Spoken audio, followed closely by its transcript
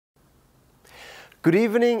Good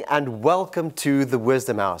evening and welcome to the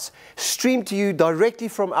Wisdom House, streamed to you directly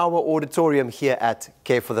from our auditorium here at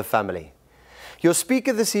Care for the Family. Your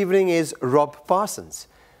speaker this evening is Rob Parsons.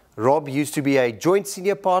 Rob used to be a joint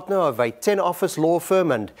senior partner of a 10-office law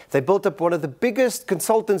firm, and they built up one of the biggest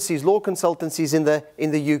consultancies, law consultancies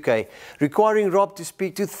in the UK, requiring Rob to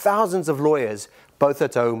speak to thousands of lawyers, both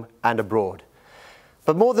at home and abroad.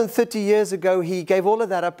 But more than 30 years ago, he gave all of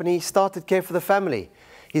that up and he started Care for the Family.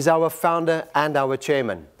 He's our founder and our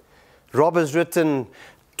chairman. Rob has written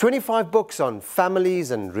 25 books on families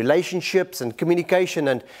and relationships and communication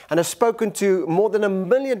and has spoken to more than 1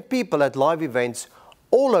 million people at live events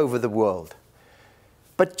all over the world.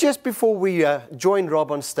 But just before we join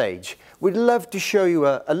Rob on stage, we'd love to show you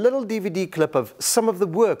a little DVD clip of some of the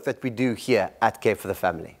work that we do here at Care for the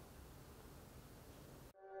Family.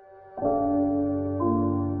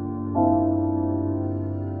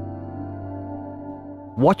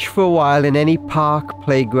 Watch for a while in any park,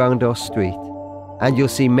 playground or street, and you'll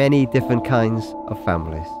see many different kinds of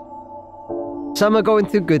families. Some are going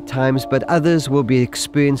through good times, but others will be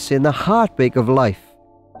experiencing the heartbreak of life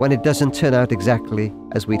when it doesn't turn out exactly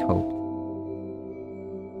as we'd hoped.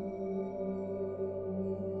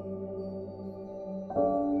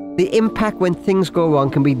 The impact when things go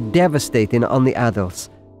wrong can be devastating on the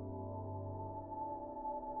adults,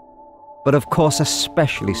 but of course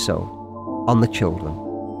especially so on the children.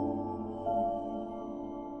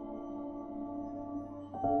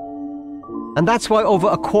 And that's why over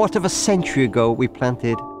a quarter of a century ago we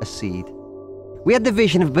planted a seed. We had the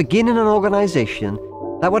vision of beginning an organization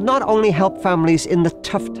that would not only help families in the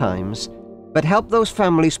tough times, but help those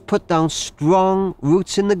families put down strong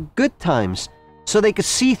roots in the good times so they could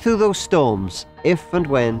see through those storms if and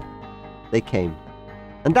when they came.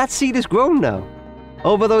 And that seed has grown now.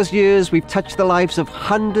 Over those years, we've touched the lives of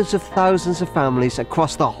hundreds of thousands of families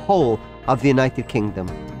across the whole of the United Kingdom,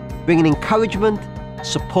 bringing encouragement,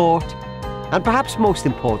 support, and perhaps most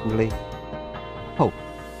importantly, hope.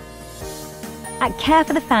 At Care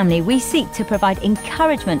for the Family, we seek to provide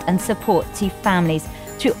encouragement and support to families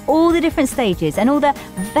through all the different stages and all the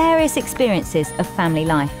various experiences of family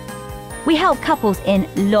life. We help couples in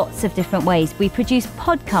lots of different ways. We produce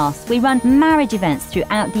podcasts, we run marriage events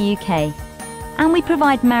throughout the UK, and we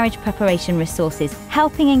provide marriage preparation resources,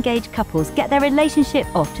 helping engaged couples get their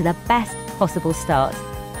relationship off to the best possible start.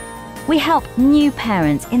 We help new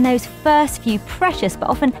parents in those first few precious but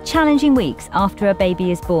often challenging weeks after a baby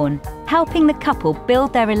is born, helping the couple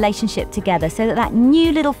build their relationship together so that that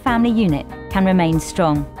new little family unit can remain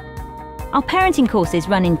strong. Our parenting courses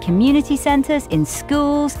run in community centres, in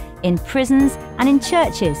schools, in prisons and in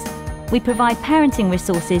churches. We provide parenting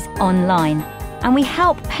resources online, and we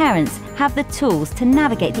help parents have the tools to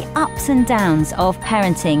navigate the ups and downs of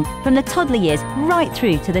parenting from the toddler years right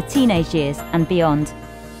through to the teenage years and beyond.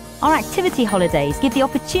 Our activity holidays give the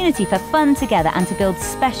opportunity for fun together and to build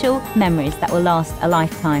special memories that will last a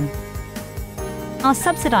lifetime. Our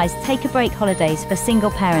subsidised take-a-break holidays for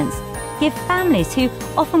single parents give families who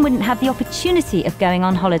often wouldn't have the opportunity of going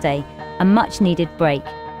on holiday a much-needed break.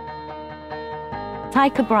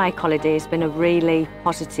 Take a break holiday has been a really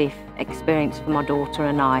positive experience for my daughter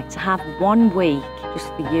and I. To have 1 week just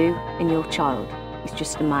for you and your child is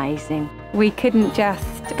just amazing. We couldn't just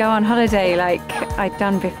go on holiday like I'd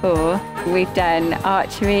done before. We've done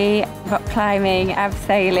archery, rock climbing,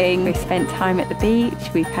 abseiling. We've spent time at the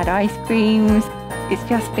beach, we've had ice creams. It's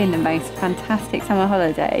just been the most fantastic summer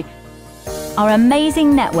holiday. Our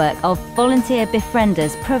amazing network of volunteer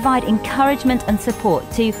befrienders provide encouragement and support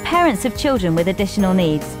to parents of children with additional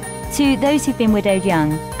needs, to those who've been widowed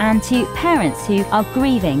young, and to parents who are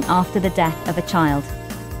grieving after the death of a child.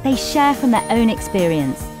 They share from their own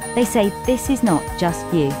experience. They say this is not just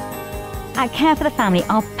you. At Care for the Family,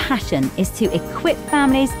 our passion is to equip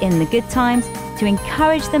families in the good times, to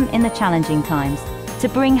encourage them in the challenging times, to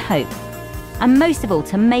bring hope, and most of all,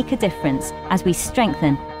 to make a difference as we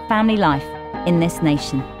strengthen family life in this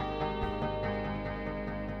nation.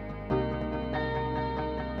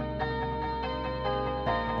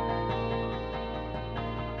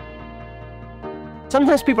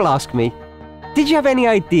 Sometimes people ask me, did you have any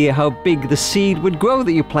idea how big the seed would grow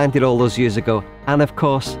that you planted all those years ago? And of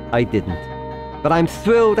course, I didn't. But I'm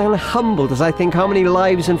thrilled and humbled as I think how many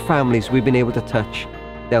lives and families we've been able to touch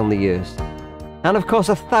down the years. And of course,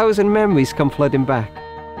 1,000 memories come flooding back.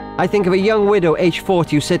 I think of a young widow, aged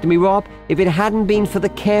 40, who said to me, Rob, if it hadn't been for the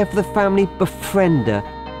Care for the Family befriender,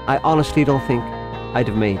 I honestly don't think I'd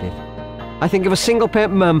have made it. I think of a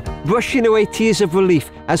single-parent mum brushing away tears of relief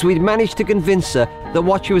as we'd managed to convince her that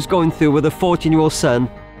what she was going through with her 14-year-old son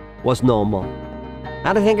was normal.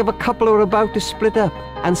 And I think of a couple who were about to split up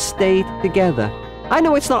and stayed together I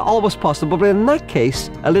know it's not always possible, but in that case,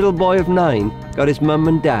 a little boy of 9 got his mum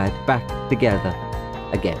and dad back together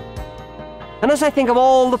again. And as I think of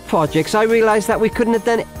all the projects, I realise that we couldn't have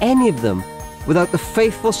done any of them without the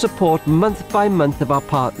faithful support month by month of our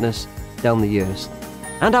partners down the years.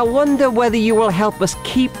 And I wonder whether you will help us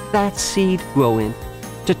keep that seed growing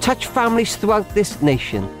to touch families throughout this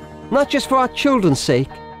nation, not just for our children's sake,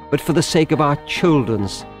 but for the sake of our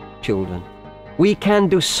children's children. We can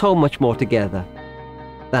do so much more together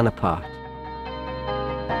than apart.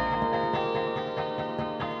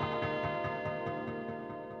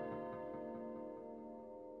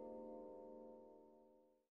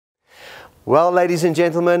 Well, ladies and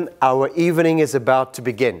gentlemen, our evening is about to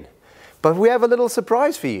begin. But we have a little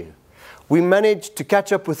surprise for you. We managed to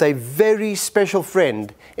catch up with a very special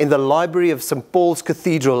friend in the library of St. Paul's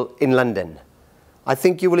Cathedral in London. I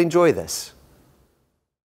think you will enjoy this.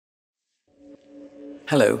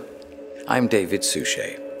 Hello, I'm David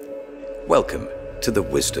Suchet. Welcome to the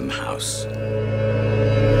Wisdom House.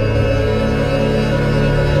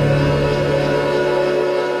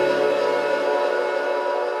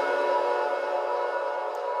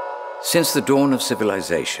 Since the dawn of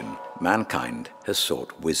civilization, mankind has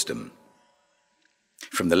sought wisdom.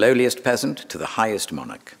 From the lowliest peasant to the highest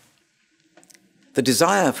monarch. The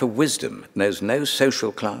desire for wisdom knows no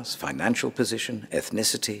social class, financial position,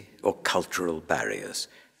 ethnicity, or cultural barriers.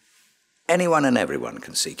 Anyone and everyone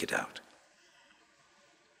can seek it out.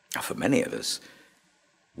 For many of us,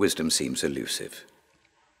 wisdom seems elusive.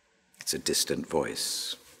 It's a distant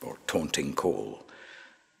voice or taunting call,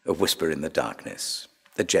 a whisper in the darkness,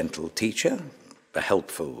 a gentle teacher, a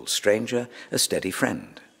helpful stranger, a steady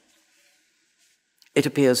friend. It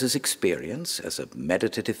appears as experience, as a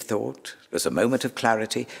meditative thought, as a moment of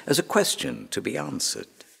clarity, as a question to be answered.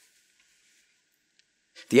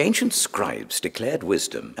 The ancient scribes declared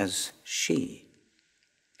wisdom as she,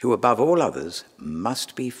 who above all others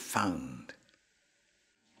must be found.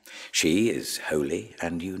 She is holy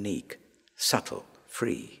and unique, subtle,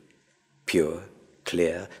 free, pure,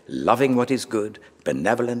 clear, loving what is good,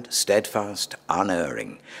 benevolent, steadfast,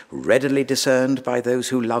 unerring, readily discerned by those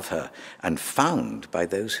who love her, and found by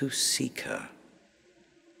those who seek her.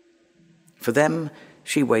 For them,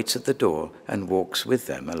 she waits at the door and walks with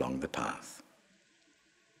them along the path.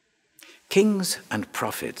 Kings and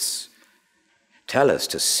prophets tell us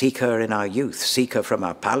to seek her in our youth, seek her from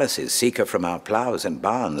our palaces, seek her from our ploughs and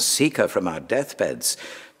barns, seek her from our deathbeds.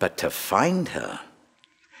 But to find her,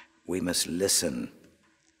 we must listen.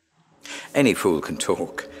 Any fool can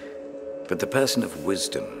talk, but the person of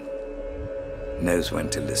wisdom knows when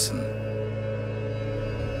to listen.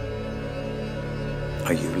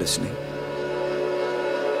 Are you listening?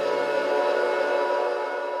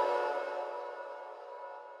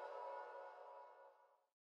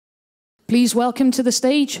 Please welcome to the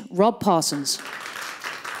stage, Rob Parsons.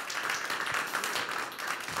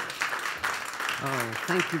 Oh,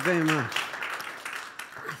 thank you very much.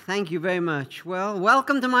 Thank you very much. Well,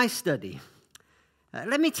 welcome to my study.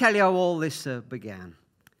 Let me tell you how all this began.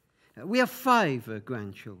 We have 5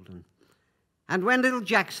 grandchildren. And when little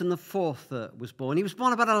Jackson, the 4th, was born, he was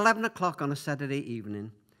born about 11 o'clock on a Saturday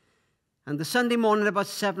evening. And the Sunday morning, about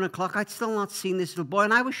 7 o'clock, I'd still not seen this little boy,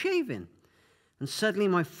 and I was shaving. And suddenly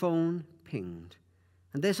my phone pinged.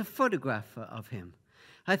 And there's a photograph of him.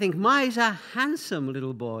 I think, he's a handsome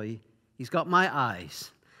little boy. He's got my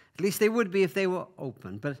eyes. At least they would be if they were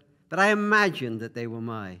open, but I imagined that they were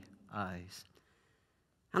my eyes.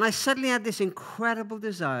 And I suddenly had this incredible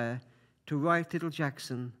desire to write little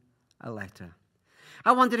Jackson a letter.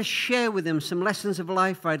 I wanted to share with him some lessons of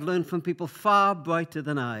life I'd learned from people far brighter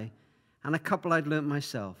than I, and a couple I'd learned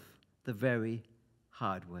myself the very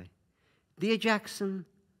hard way. Dear Jackson,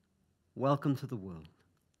 welcome to the world.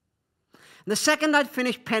 And the second I'd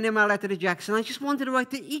finished penning my letter to Jackson, I just wanted to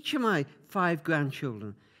write to each of my 5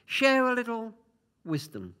 grandchildren, share a little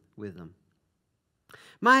wisdom with them.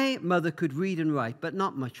 My mother could read and write, but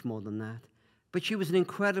not much more than that. But she was an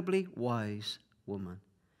incredibly wise woman.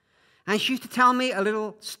 And she used to tell me a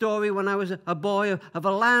little story when I was a boy of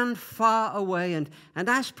a land far away. And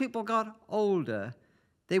as people got older,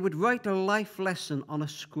 they would write a life lesson on a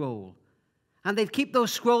scroll. And they'd keep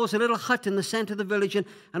those scrolls in a little hut in the center of the village. And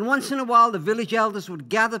once in a while, the village elders would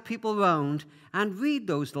gather people round and read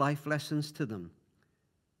those life lessons to them.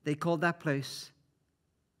 They called that place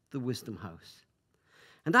the Wisdom House.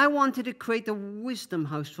 And I wanted to create a wisdom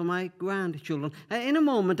house for my grandchildren. In a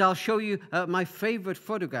moment, I'll show you my favorite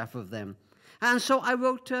photograph of them. And so I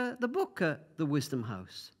wrote the book, The Wisdom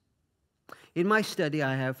House. In my study,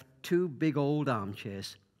 I have 2 big old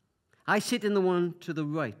armchairs. I sit in the one to the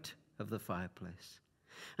right of the fireplace.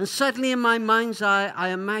 And suddenly in my mind's eye, I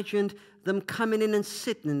imagined them coming in and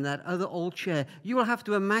sitting in that other old chair. You will have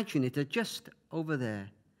to imagine it, just over there.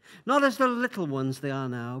 Not as the little ones they are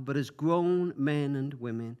now, but as grown men and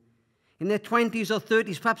women, in their 20s or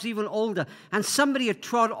 30s, perhaps even older. And somebody had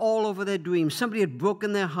trod all over their dreams. Somebody had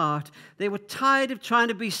broken their heart. They were tired of trying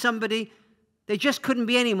to be somebody they just couldn't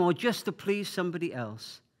be anymore, just to please somebody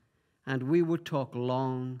else. And we would talk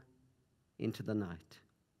long into the night.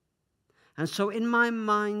 And so in my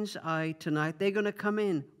mind's eye tonight, they're going to come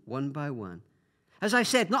in one by one. As I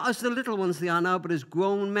said, not as the little ones they are now, but as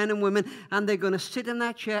grown men and women. And they're going to sit in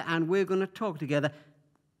that chair and we're going to talk together.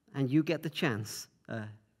 And you get the chance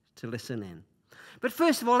to listen in. But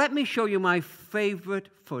first of all, let me show you my favorite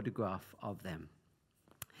photograph of them.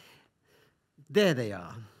 There they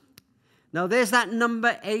are. Now, there's that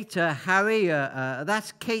number 8, Harry.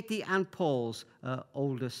 That's Katie and Paul's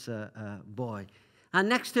oldest boy. And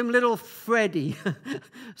next to him, little Freddie,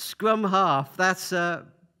 scrum half. That's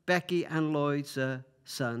Becky and Lloyd's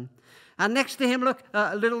son. And next to him, look,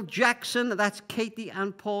 little Jackson. That's Katie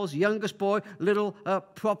and Paul's youngest boy, little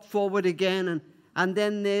prop forward again. And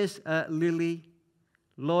then there's Lily,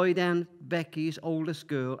 Lloyd and Becky's oldest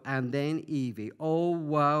girl, and then Evie. Oh,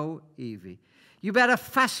 wow, Evie. You better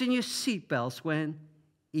fasten your seatbelts when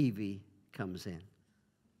Evie comes in.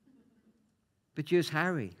 But here's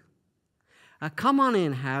Harry. Come on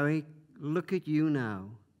in, Harry. Look at you now.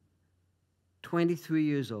 23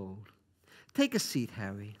 years old. Take a seat,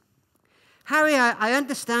 Harry. Harry, I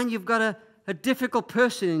understand you've got a difficult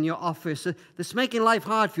person in your office that's making life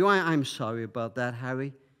hard for you. I'm sorry about that,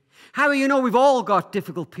 Harry. Harry, you know we've all got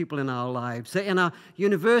difficult people in our lives. In our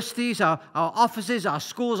universities, our offices, our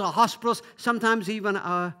schools, our hospitals, sometimes even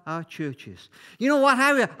our churches. You know what,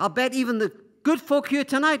 Harry? I'll bet even the good folk here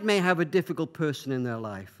tonight may have a difficult person in their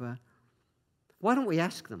life. Why don't we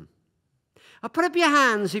ask them? Put up your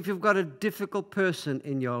hands if you've got a difficult person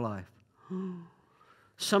in your life.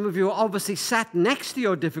 Some of you are obviously sat next to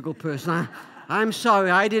your difficult person. I'm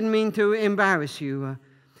sorry, I didn't mean to embarrass you.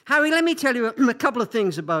 Harry, let me tell you a couple of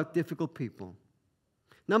things about difficult people.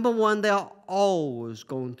 Number one, they are always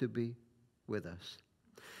going to be with us.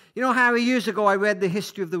 You know, Harry, years ago I read the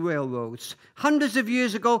history of the railroads. Hundreds of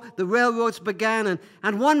years ago, the railroads began,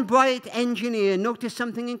 and one bright engineer noticed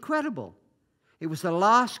something incredible. It was the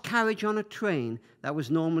last carriage on a train that was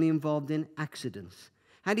normally involved in accidents.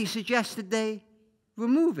 And he suggested they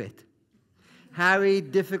remove it. Harry,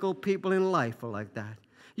 difficult people in life are like that.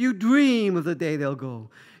 You dream of the day they'll go.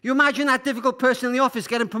 You imagine that difficult person in the office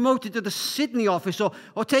getting promoted to the Sydney office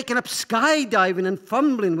or taking up skydiving and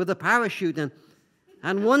fumbling with a parachute.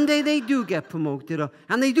 And one day they do get promoted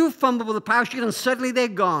and they do fumble with a parachute and suddenly they're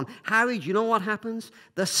gone. Harry, do you know what happens?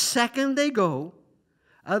 The second they go,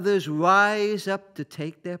 others rise up to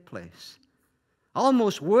take their place.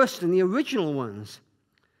 Almost worse than the original ones.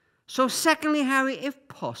 So secondly, Harry, if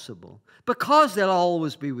possible, because they'll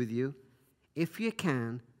always be with you, if you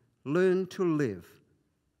can, learn to live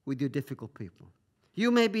with your difficult people.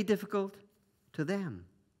 You may be difficult to them.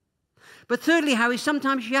 But thirdly, Harry,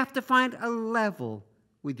 sometimes you have to find a level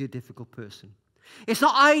with your difficult person. It's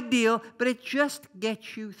not ideal, but it just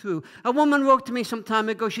gets you through. A woman wrote to me some time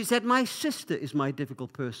ago. She said, my sister is my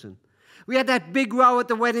difficult person. We had that big row at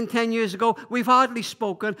the wedding 10 years ago. We've hardly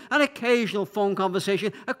spoken. An occasional phone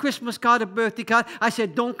conversation, a Christmas card, a birthday card. I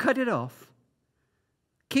said, don't cut it off.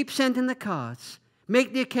 Keep sending the cards.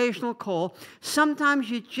 Make the occasional call. Sometimes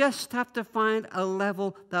you just have to find a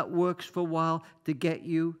level that works for a while to get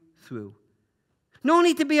you through. No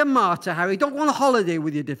need to be a martyr, Harry. Don't go on a holiday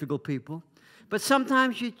with your difficult people. But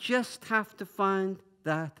sometimes you just have to find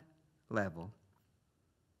that level.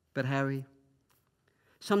 But Harry,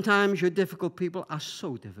 sometimes your difficult people are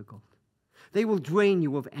so difficult. They will drain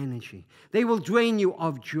you of energy. They will drain you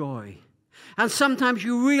of joy. And sometimes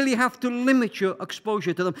you really have to limit your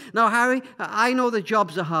exposure to them. Now, Harry, I know the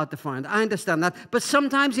jobs are hard to find. I understand that. But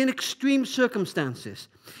sometimes in extreme circumstances,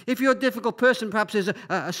 if you're a difficult person, perhaps as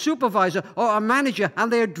a supervisor or a manager,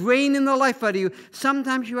 and they're draining the life out of you,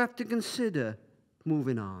 sometimes you have to consider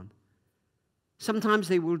moving on. Sometimes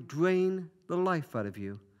they will drain the life out of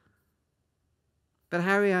you. But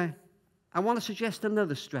Harry, I want to suggest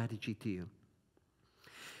another strategy to you.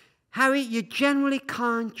 Harry, you generally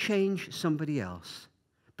can't change somebody else,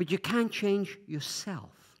 but you can change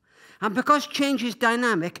yourself. And because change is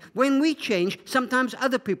dynamic, when we change, sometimes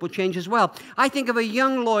other people change as well. I think of a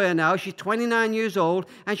young lawyer now. She's 29 years old,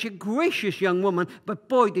 and she's a gracious young woman, but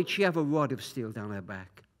boy, did she have a rod of steel down her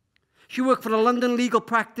back. She worked for the London legal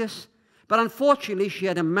practice, But unfortunately, she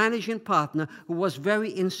had a managing partner who was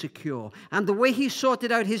very insecure. And the way he sorted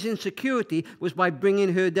out his insecurity was by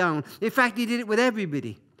bringing her down. In fact, he did it with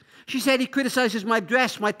everybody. She said he criticizes my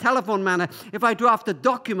dress, my telephone manner. If I draft a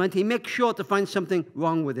document, he makes sure to find something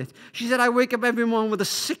wrong with it. She said, I wake up every morning with a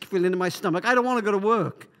sick feeling in my stomach. I don't want to go to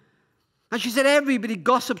work. And she said, everybody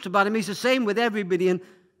gossips about him. He's the same with everybody. And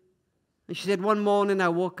she said, one morning I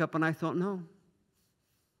woke up and I thought, no,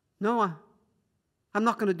 I'm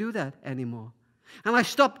not going to do that anymore. And I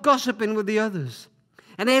stopped gossiping with the others.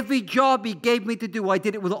 And every job he gave me to do, I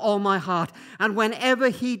did it with all my heart. And whenever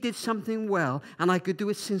he did something well, and I could do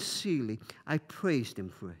it sincerely, I praised him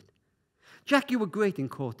for it. Jack, you were great in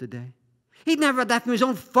court today. He'd never had that from his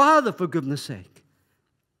own father, for goodness sake.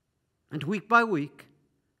 And week by week,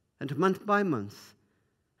 and month by month,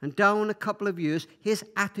 and down a couple of years, his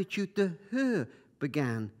attitude to her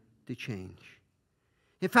began to change.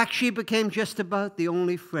 In fact, she became just about the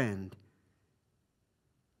only friend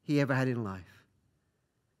he ever had in life.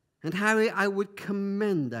 And Harry, I would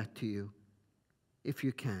commend that to you, if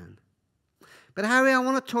you can. But Harry, I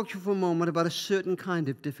want to talk to you for a moment about a certain kind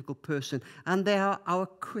of difficult person, and they are our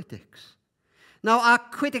critics. Now, our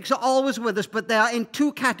critics are always with us, but they are in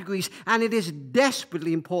two categories, and it is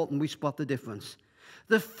desperately important we spot the difference.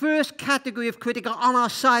 The first category of critic are on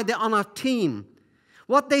our side, they're on our team.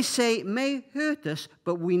 What they say may hurt us,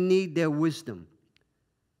 but we need their wisdom.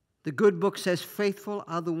 The good book says, faithful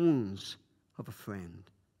are the wounds of a friend.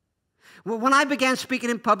 Well, when I began speaking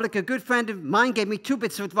in public, a good friend of mine gave me 2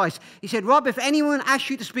 bits of advice. He said, Rob, if anyone asks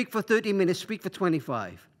you to speak for 30 minutes, speak for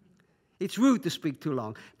 25. It's rude to speak too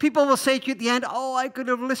long. People will say to you at the end, oh, I could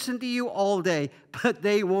have listened to you all day, but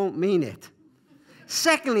they won't mean it.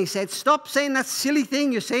 Secondly, he said, stop saying that silly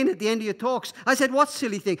thing you're saying at the end of your talks. I said, what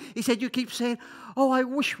silly thing? He said, you keep saying, oh, I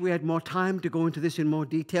wish we had more time to go into this in more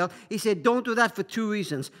detail. He said, don't do that for 2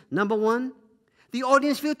 reasons. Number one, the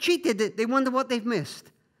audience feel cheated. They wonder what they've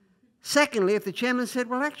missed. Secondly, if the chairman said,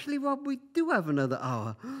 well, actually, Rob, we do have another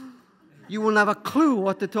hour, you won't have a clue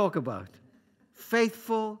what to talk about.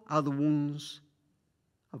 Faithful are the wounds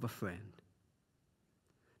of a friend.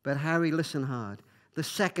 But Harry, listen hard. The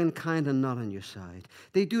second kind are not on your side.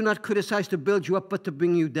 They do not criticize to build you up, but to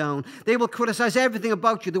bring you down. They will criticize everything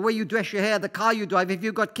about you, the way you dress your hair, the car you drive. If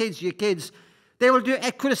you've got kids, your kids. They will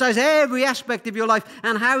criticize every aspect of your life.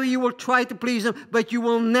 And Harry, you will try to please them, but you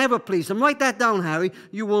will never please them. Write that down, Harry.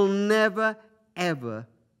 You will never, ever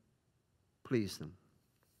please them.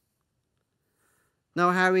 Now,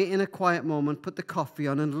 Harry, in a quiet moment, put the coffee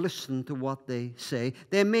on and listen to what they say.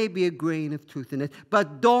 There may be a grain of truth in it,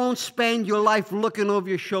 but don't spend your life looking over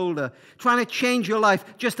your shoulder, trying to change your life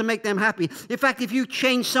just to make them happy. In fact, if you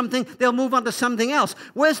change something, they'll move on to something else.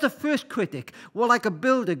 Where's the first critic? Well, like a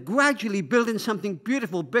builder, gradually building something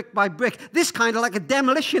beautiful brick by brick. This kind of like a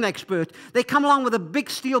demolition expert. They come along with a big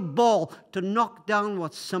steel ball to knock down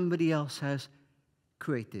what somebody else has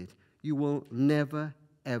created. You will never,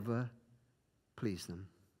 ever please them.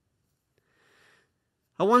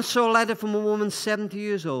 I once saw a letter from a woman 70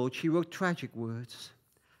 years old. She wrote tragic words.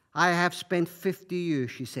 I have spent 50 years,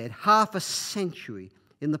 she said, half a century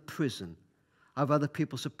in the prison of other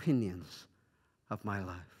people's opinions of my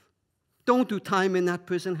life. Don't do time in that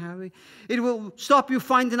prison, Harry. It will stop you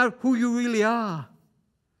finding out who you really are.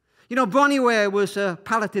 You know, Bronnie Ware was a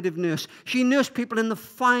palliative nurse. She nursed people in the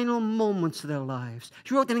final moments of their lives.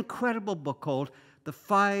 She wrote an incredible book called The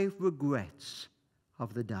 5 Regrets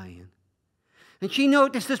of the Dying. And she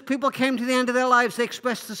noticed as people came to the end of their lives, they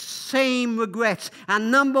expressed the same regrets. And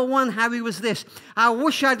number one, Harry, was this: I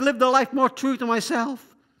wish I'd lived a life more true to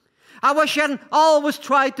myself. I wish I hadn't always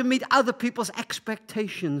tried to meet other people's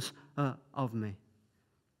expectations of me.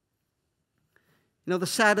 You know, the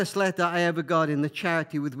saddest letter I ever got in the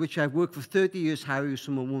charity with which I've worked for 30 years, Harry, was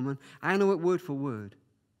from a woman. I know it word for word.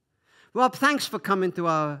 Rob, thanks for coming to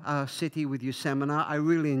our city with your seminar. I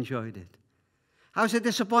really enjoyed it. I was a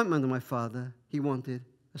disappointment to my father. He wanted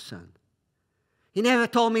a son. He never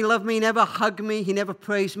told me he loved me. He never hugged me. He never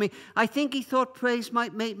praised me. I think he thought praise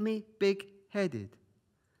might make me big-headed.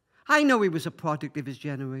 I know he was a product of his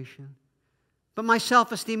generation. But my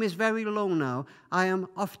self-esteem is very low now. I am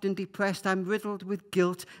often depressed. I'm riddled with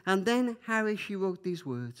guilt. And then, Harry, she wrote these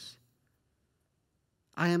words.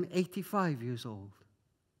 I am 85 years old.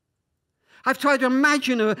 I've tried to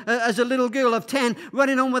imagine her as a little girl of 10,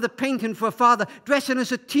 running home with a painting for her father, dressing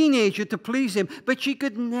as a teenager to please him. But she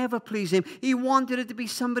could never please him. He wanted her to be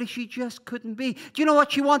somebody she just couldn't be. Do you know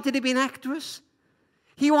what? She wanted to be an actress.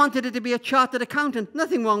 He wanted her to be a chartered accountant.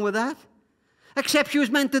 Nothing wrong with that. Except she was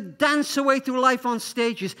meant to dance her way through life on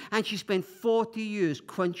stages, and she spent 40 years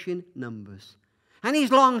crunching numbers. And he's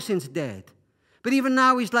long since dead. But even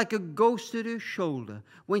now, he's like a ghost at her shoulder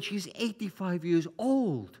when she's 85 years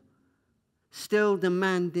old, still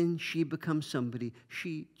demanding she become somebody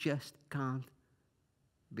she just can't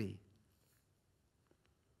be.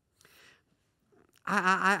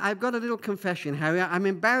 I've got a little confession, Harry. I'm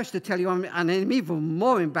embarrassed to tell you, and I'm even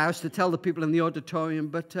more embarrassed to tell the people in the auditorium,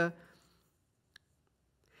 but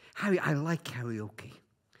Harry, I like karaoke.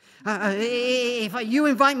 If you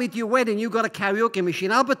invite me to your wedding, you got a karaoke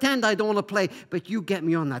machine, I'll pretend I don't want to play, but you get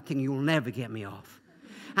me on that thing, you'll never get me off.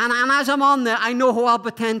 And as I'm on there, I know who I'll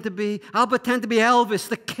pretend to be. I'll pretend to be Elvis,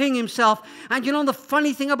 the king himself. And you know the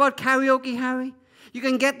funny thing about karaoke, Harry? You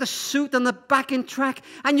can get the suit and the backing track,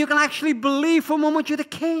 and you can actually believe for a moment you're the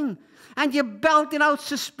king. And you're belting out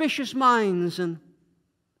Suspicious Minds. And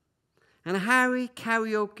Harry,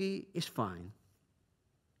 karaoke is fine.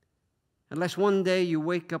 Unless one day you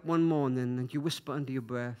wake up one morning and you whisper under your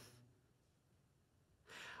breath,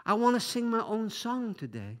 I want to sing my own song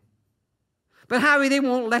today. But Harry, they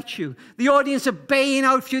won't let you. The audience are baying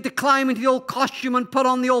out for you to climb into the old costume and put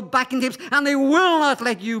on the old backing tapes, and they will not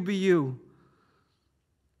let you be you.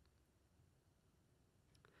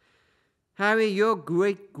 Harry, your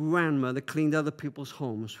great-grandmother cleaned other people's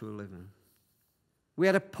homes for a living. We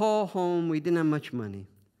had a poor home. We didn't have much money.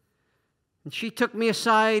 And she took me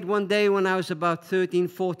aside one day when I was about 13,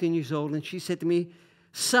 14 years old, and she said to me,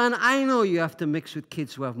 son, I know you have to mix with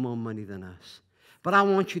kids who have more money than us, but I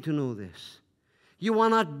want you to know this. You are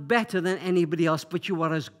not better than anybody else, but you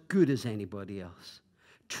are as good as anybody else.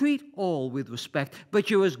 Treat all with respect, but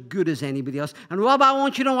you're as good as anybody else. And Rob, I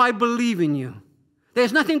want you to know I believe in you.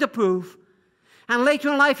 There's nothing to prove. And later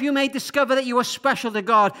in life, you may discover that you are special to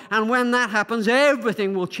God. And when that happens,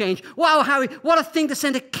 everything will change. Wow, Harry, what a thing to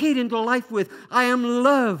send a kid into life with. I am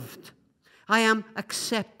loved. I am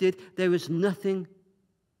accepted. There is nothing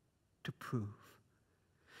to prove.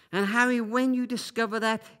 And Harry, when you discover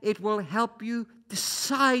that, it will help you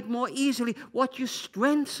decide more easily what your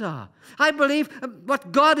strengths are. I believe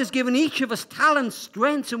what God has given each of us, talents,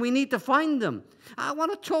 strengths, and we need to find them. I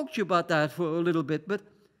want to talk to you about that for a little bit, but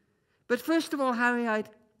first of all, Harry,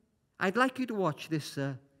 I'd like you to watch this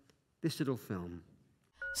little film.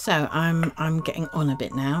 So I'm getting on a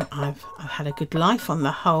bit now. I've had a good life on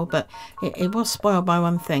the whole, but it was spoiled by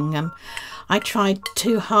one thing. I tried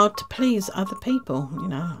too hard to please other people. You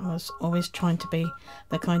know, I was always trying to be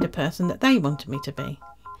the kind of person that they wanted me to be.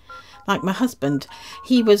 Like my husband,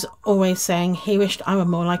 he was always saying he wished I were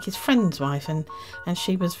more like his friend's wife, and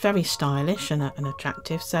she was very stylish and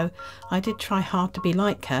attractive. So I did try hard to be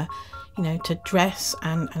like her, you know, to dress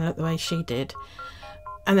and look the way she did.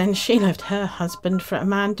 And then she left her husband for a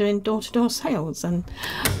man doing door-to-door sales, and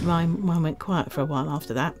mine went quiet for a while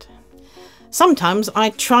after that. Sometimes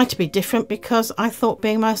I tried to be different because I thought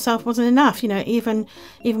being myself wasn't enough, you know, even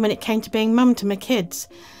when it came to being mum to my kids.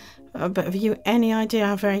 But have you any idea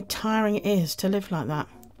how very tiring it is to live like that?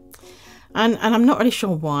 And I'm not really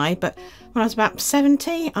sure why, but when I was about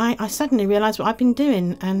 70, I suddenly realised what I'd been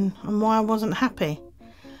doing and why I wasn't happy.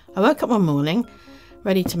 I woke up one morning,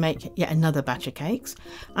 ready to make yet another batch of cakes,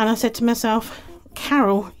 and I said to myself,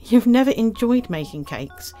 Carol, you've never enjoyed making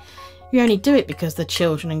cakes. You only do it because the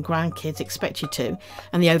children and grandkids expect you to,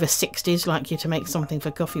 and the over 60s like you to make something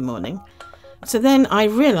for coffee morning. So then I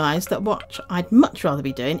realised that what I'd much rather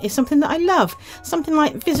be doing is something that I love, something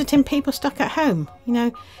like visiting people stuck at home. You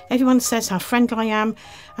know, everyone says how friendly I am,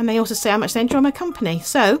 and they also say how much they enjoy my company.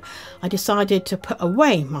 So I decided to put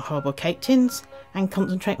away my horrible cake tins and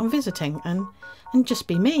concentrate on visiting and just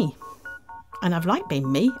be me. And I've liked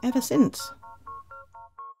being me ever since.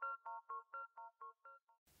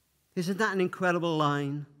 Isn't that an incredible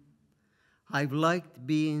line? I've liked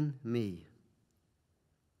being me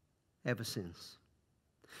ever since.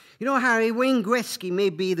 You know, Harry, Wayne Gretzky may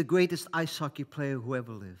be the greatest ice hockey player who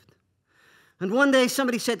ever lived. And one day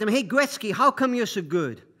somebody said to him, hey, Gretzky, how come you're so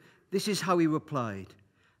good? This is how he replied.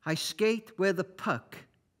 I skate where the puck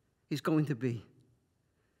is going to be.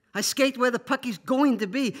 I skate where the puck is going to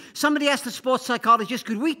be. Somebody asked the sports psychologist,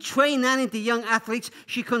 could we train that into young athletes?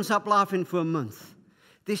 She couldn't stop laughing for a month.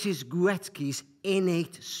 This is Gretzky's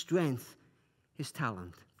innate strength, his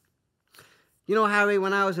talent. You know, Harry,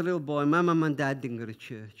 when I was a little boy, my mum and dad didn't go to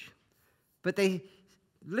church. But they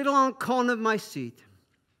little on the corner of my seat.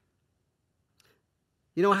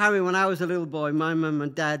 You know, Harry, when I was a little boy, my mum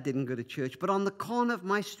and dad didn't go to church. But on the corner of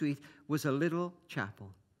my street was a little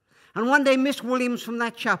chapel. And one day, Miss Williams from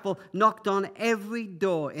that chapel knocked on every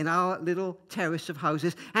door in our little terrace of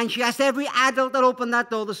houses. And she asked every adult that opened that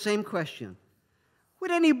door the same question.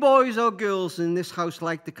 Would any boys or girls in this house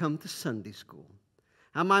like to come to Sunday school?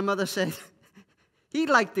 And my mother said, he'd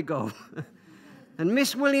like to go. And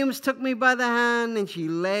Miss Williams took me by the hand and she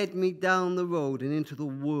led me down the road and into the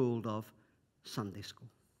world of Sunday school.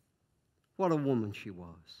 What a woman she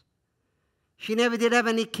was. She never did have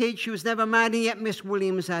any kids. She was never married, and yet Miss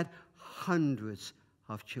Williams had hundreds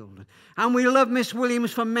of children. And we love Miss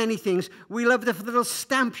Williams for many things. We loved her for the little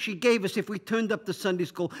stamp she gave us if we turned up to Sunday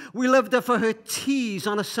school. We loved her for her teas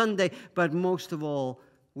on a Sunday. But most of all,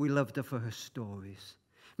 we loved her for her stories.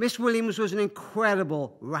 Miss Williams was an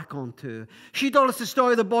incredible raconteur. She told us the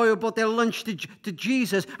story of the boy who brought their lunch to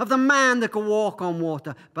Jesus, of the man that could walk on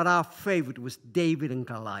water. But our favorite was David and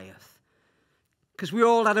Goliath. Because we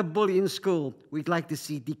all had a bully in school we'd like to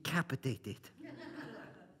see decapitated.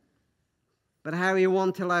 But Harry,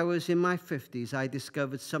 until I was in my 50s, I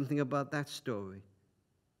discovered something about that story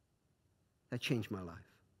that changed my life.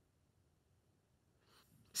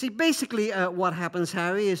 See, basically what happens,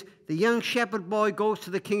 Harry, is the young shepherd boy goes to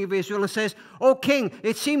the king of Israel and says, "Oh, king,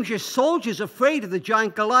 it seems your soldiers are afraid of the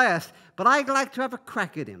giant Goliath, but I'd like to have a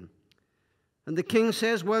crack at him." And the king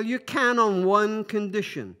says, "Well, you can on one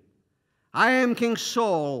condition. I am King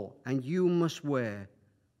Saul, and you must wear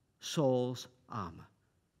Saul's armor."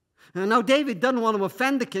 And now David doesn't want to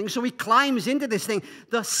offend the king, so he climbs into this thing.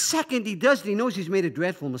 The second he does it, he knows he's made a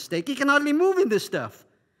dreadful mistake. He can hardly move in this stuff.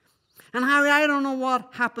 And Harry, I don't know what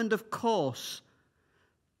happened, of course,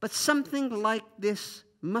 but something like this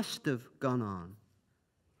must have gone on.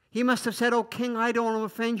 He must have said, "Oh, king, I don't want to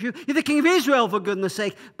offend you. You're the king of Israel, for goodness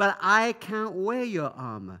sake, but I can't wear your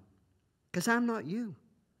armor because I'm not you.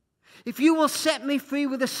 If you will set me free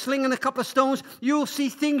with a sling and a couple of stones, you'll see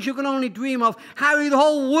things you can only dream of." Harry, the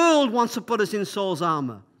whole world wants to put us in Saul's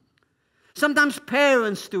armor. Sometimes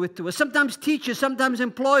parents do it to us. Sometimes teachers, sometimes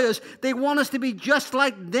employers. They want us to be just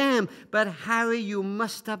like them. But Harry, you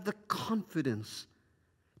must have the confidence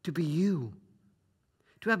to be you.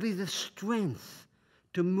 To have the strength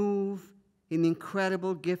to move in the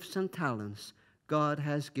incredible gifts and talents God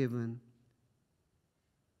has given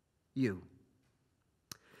you.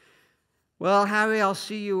 Well, Harry, I'll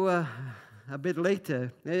see you a bit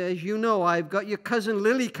later. As you know, I've got your cousin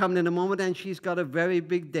Lily coming in a moment, and she's got a very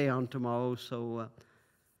big day on tomorrow, so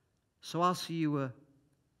I'll see you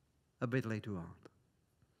a bit later on.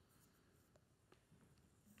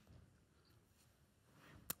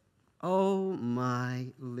 Oh,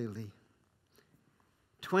 my Lily.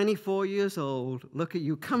 24 years old. Look at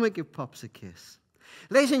you. Come and give Pops a kiss.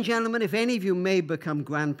 Ladies and gentlemen, if any of you may become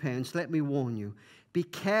grandparents, let me warn you. Be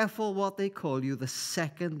careful what they call you the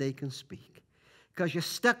second they can speak, because you're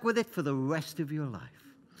stuck with it for the rest of your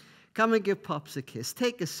life. Come and give Pops a kiss.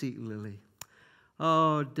 Take a seat, Lily.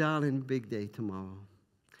 Oh, darling, big day tomorrow.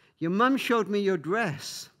 Your mum showed me your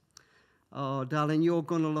dress. Oh, darling, you're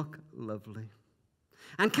going to look lovely.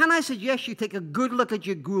 And can I suggest you take a good look at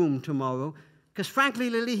your groom tomorrow, because frankly,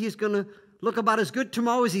 Lily, he's going to look about as good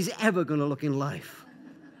tomorrow as he's ever going to look in life.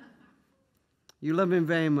 You love him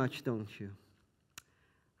very much, don't you?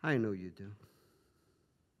 I know you do.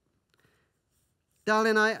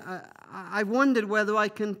 Darling, I wondered whether I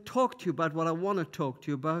can talk to you about what I want to talk to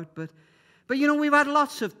you about, but you know, we've had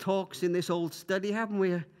lots of talks in this old study, haven't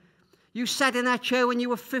we? You sat in that chair when you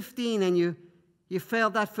were 15 and you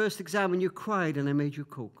failed that first exam and you cried and I made you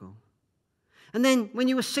cocoa. And then when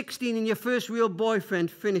you were 16 and your first real boyfriend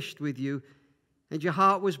finished with you and your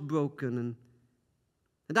heart was broken,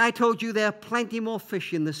 and I told you there are plenty more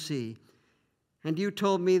fish in the sea. And you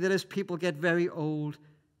told me that as people get very old,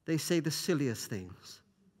 they say the silliest things.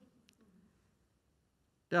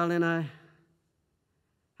 Darling,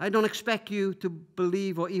 I don't expect you to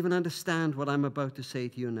believe or even understand what I'm about to say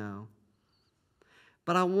to you now.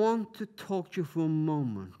 But I want to talk to you for a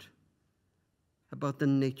moment about the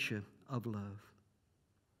nature of love.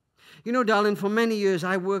 You know, darling, for many years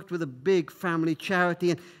I worked with a big family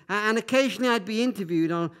charity, and occasionally I'd be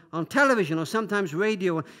interviewed on television or sometimes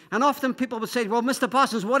radio, and often people would say, "Well, Mr.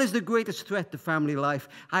 Parsons, what is the greatest threat to family life?"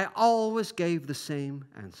 I always gave the same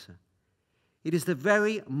answer. It is the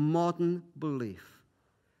very modern belief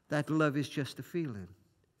that love is just a feeling.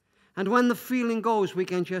 And when the feeling goes, we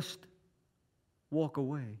can just walk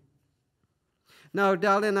away. Now,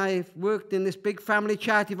 darling, I've worked in this big family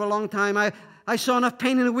charity for a long time. I saw enough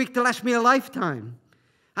pain in a week to last me a lifetime.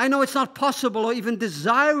 I know it's not possible or even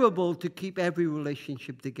desirable to keep every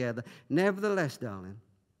relationship together. Nevertheless, darling,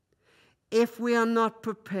 if we are not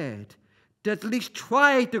prepared to at least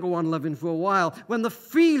try to go on loving for a while, when the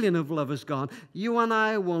feeling of love is gone, you and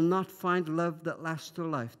I will not find love that lasts a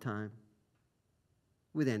lifetime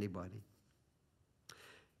with anybody.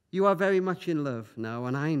 You are very much in love now,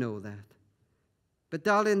 and I know that. But,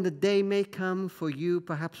 darling, the day may come for you,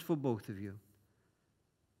 perhaps for both of you.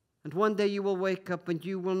 And one day you will wake up and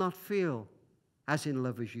you will not feel as in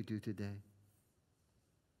love as you do today.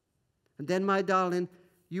 And then, my darling,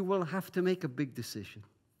 you will have to make a big decision.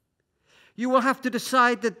 You will have to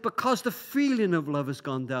decide that because the feeling of love has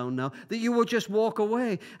gone down now, that you will just walk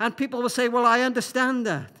away. And people will say, well, I understand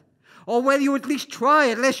that. Or whether you at least try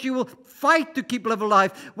it, lest you will fight to keep love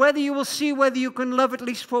alive. Whether you will see whether you can love at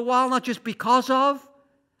least for a while, not just because of,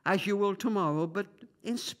 as you will tomorrow, but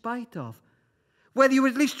in spite of. Whether you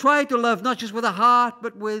at least try to love, not just with a heart,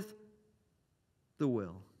 but with the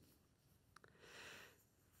will.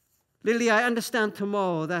 Lily, I understand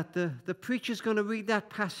tomorrow that the preacher's going to read that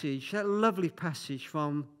passage, that lovely passage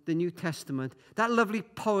from the New Testament, that lovely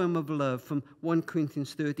poem of love from 1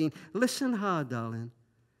 Corinthians 13. Listen hard, darling.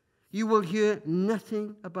 You will hear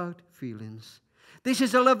nothing about feelings. This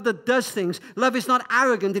is a love that does things. Love is not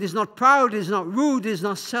arrogant. It is not proud. It is not rude. It is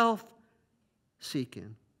not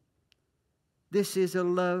self-seeking. This is a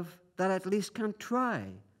love that at least can try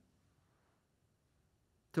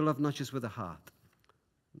to love not just with the heart,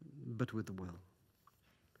 but with the will.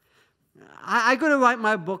 I got to write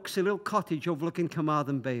my books in a little cottage overlooking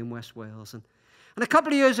Carmarthen Bay in West Wales. And a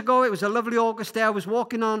couple of years ago, it was a lovely August day. I was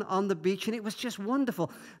walking on the beach, and it was just wonderful.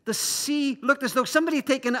 The sea looked as though somebody had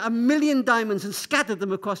taken 1,000,000 diamonds and scattered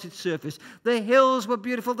them across its surface. The hills were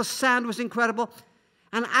beautiful. The sand was incredible.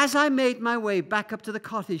 And as I made my way back up to the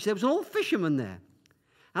cottage, there was an old fisherman there.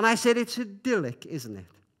 And I said, it's idyllic, isn't it?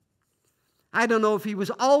 I don't know if he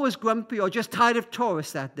was always grumpy or just tired of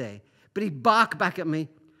tourists that day, but he barked back at me,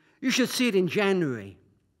 you should see it in January.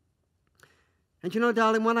 And you know,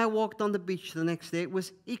 darling, when I walked on the beach the next day, it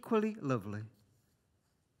was equally lovely.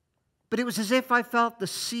 But it was as if I felt the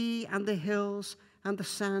sea and the hills and the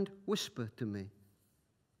sand whisper to me,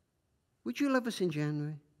 would you love us in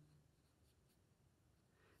January?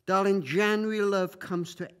 Darling, January love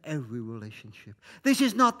comes to every relationship. This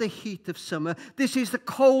is not the heat of summer. This is the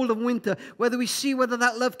cold of winter, whether we see whether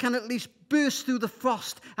that love can at least burst through the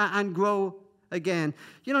frost and grow again.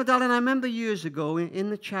 You know, darling, I remember years ago in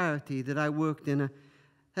the charity that I worked in,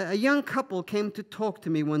 a young couple came to talk to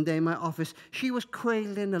me one day in my office. She was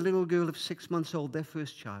cradling a little girl of 6 months old, their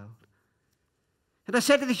first child. And I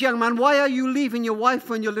said to this young man, why are you leaving your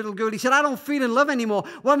wife and your little girl? He said, I don't feel in love anymore.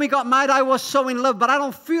 When we got married, I was so in love, but I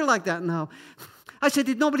don't feel like that now. I said,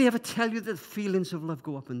 did nobody ever tell you that feelings of love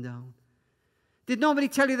go up and down? Did nobody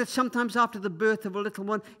tell you that sometimes after the birth of a little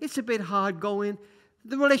one, it's a bit hard going?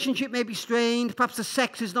 The relationship may be strained. Perhaps the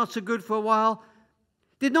sex is not so good for a while.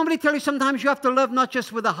 Did nobody tell you sometimes you have to love not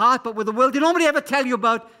just with the heart, but with the will? Did nobody ever tell you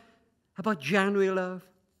about January love?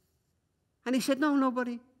 And he said, no,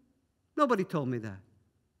 nobody. Nobody told me that.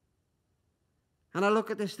 And I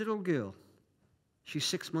look at this little girl. She's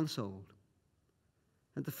 6 months old.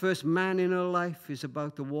 And the first man in her life is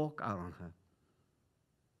about to walk out on her.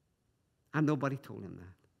 And nobody told him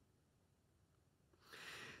that.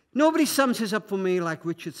 Nobody sums this up for me like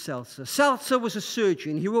Richard Seltzer. Seltzer was a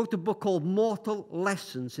surgeon. He wrote a book called Mortal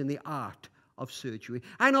Lessons in the Art of Surgery.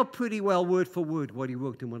 I know pretty well, word for word, what he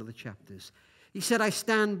wrote in one of the chapters. He said, I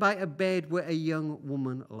stand by a bed where a young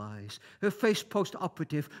woman lies, her face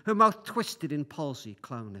post-operative, her mouth twisted in palsy,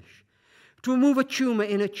 clownish. To remove a tumor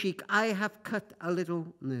in her cheek, I have cut a little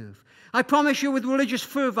nerve. I promise you with religious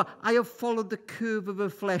fervor, I have followed the curve of her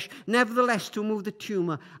flesh. Nevertheless, to remove the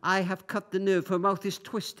tumor, I have cut the nerve. Her mouth is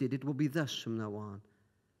twisted. It will be thus from now on.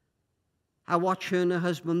 I watch her and her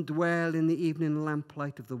husband dwell in the evening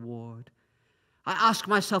lamplight of the ward. I ask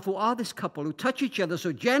myself, who are this couple who touch each other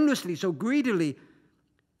so generously, so greedily?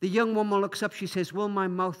 The young woman looks up. She says, will my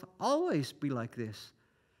mouth always be like this?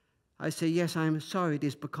 I say, yes, I am sorry. It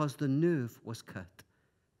is because the nerve was cut.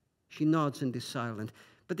 She nods and is silent.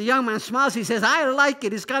 But the young man smiles. He says, I like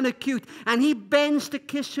it. It's kind of cute. And he bends to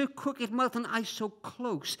kiss her crooked mouth and eyes so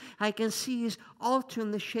close. I can see he's altering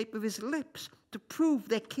the shape of his lips to prove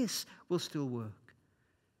their kiss will still work.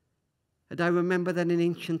 And I remember that in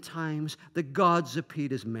ancient times, the gods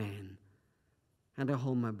appeared as men. And I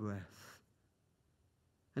hold my breath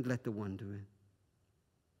and let the wonder in.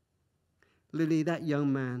 Lily, that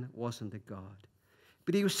young man wasn't a god.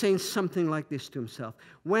 But he was saying something like this to himself.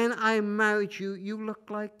 When I married you, you look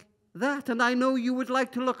like that. And I know you would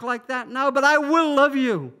like to look like that now, but I will love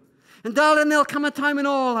you. And darling, there'll come a time in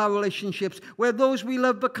all our relationships where those we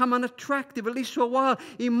love become unattractive, at least for a while,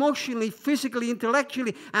 emotionally, physically,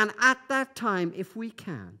 intellectually. And at that time, if we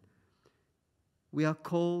can, we are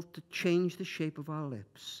called to change the shape of our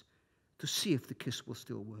lips to see if the kiss will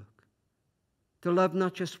still work. To love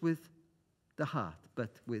not just with the heart, but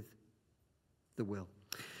with the will.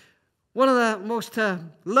 One of the most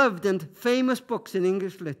loved and famous books in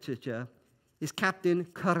English literature is Captain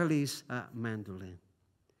Corelli's Mandolin.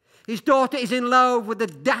 His daughter is in love with the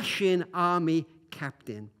dashing army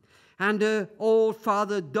captain. And her old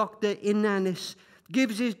father, Dr. Inanis,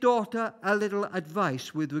 gives his daughter a little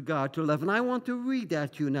advice with regard to love. And I want to read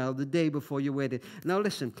that to you now, the day before your wedding. Now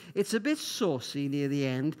listen, it's a bit saucy near the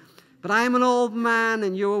end, but I am an old man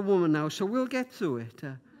and you're a woman now, so we'll get through it.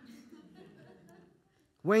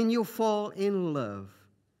 When you fall in love,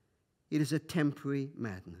 it is a temporary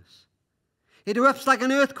madness. It erupts like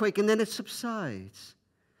an earthquake and then it subsides.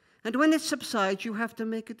 And when it subsides, you have to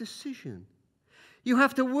make a decision. You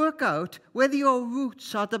have to work out whether your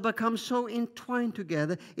roots are to become so entwined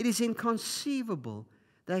together, it is inconceivable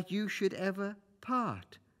that you should ever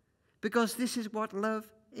part. Because this is what love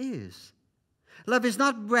is. Love is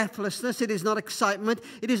not breathlessness, it is not excitement,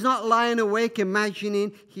 it is not lying awake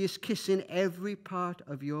imagining he is kissing every part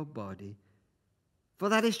of your body. For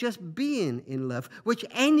that is just being in love, which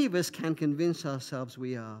any of us can convince ourselves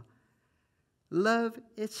we are. Love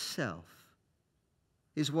itself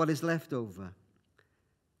is what is left over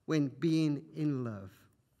when being in love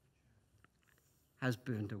has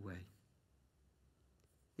burned away.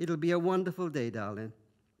 It'll be a wonderful day, darling.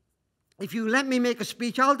 If you let me make a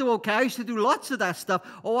speech, I'll do okay. I used to do lots of that stuff.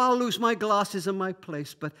 Oh, I'll lose my glasses and my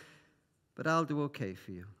place, but I'll do okay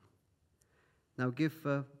for you. Now give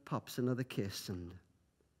Pops another kiss, and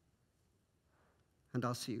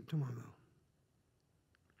I'll see you tomorrow.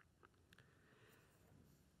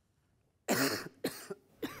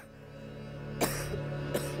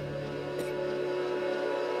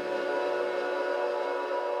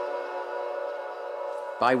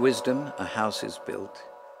 By wisdom, a house is built.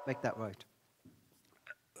 Make that right.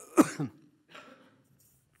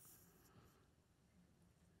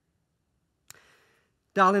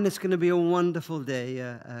 Darling, it's going to be a wonderful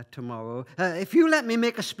day tomorrow. If you let me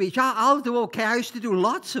make a speech, I'll do okay. I used to do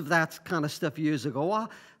lots of that kind of stuff years ago.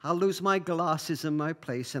 I'll lose my glasses and my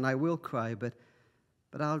place, and I will cry, but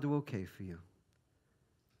I'll do okay for you.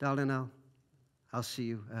 Darling, I'll see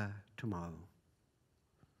you tomorrow.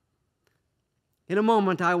 In a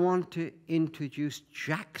moment, I want to introduce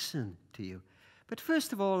Jackson to you. But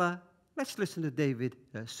first of all, let's listen to David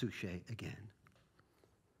Suchet again.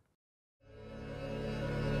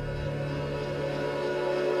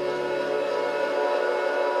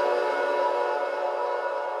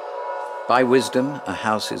 By wisdom, a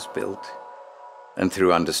house is built, and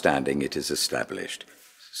through understanding it is established.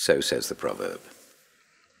 So says the proverb.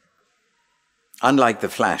 Unlike the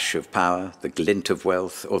flash of power, the glint of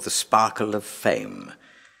wealth, or the sparkle of fame,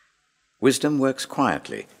 wisdom works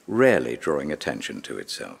quietly, rarely drawing attention to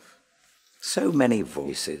itself. So many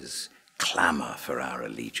voices clamor for our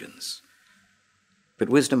allegiance. But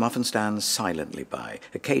wisdom often stands silently by,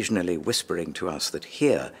 occasionally whispering to us that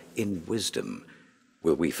here, in wisdom,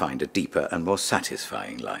 will we find a deeper and more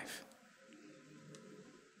satisfying life.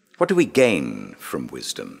 What do we gain from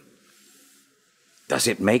wisdom? Does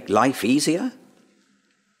it make life easier?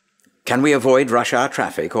 Can we avoid rush hour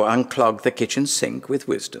traffic or unclog the kitchen sink with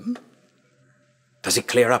wisdom? Does it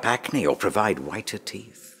clear up acne or provide whiter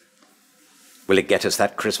teeth? Will it get us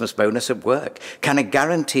that Christmas bonus at work? Can it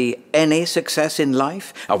guarantee any success in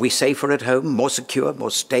life? Are we safer at home, more secure, more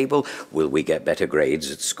stable? Will we get better grades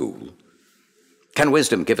at school? Can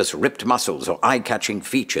wisdom give us ripped muscles or eye-catching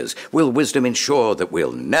features? Will wisdom ensure that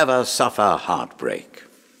we'll never suffer heartbreak?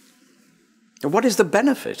 What is the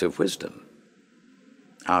benefit of wisdom?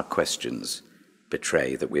 Our questions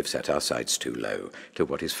betray that we've set our sights too low to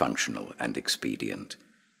what is functional and expedient.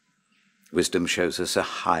 Wisdom shows us a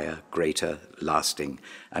higher, greater, lasting,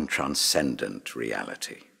 and transcendent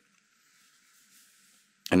reality.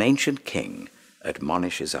 An ancient king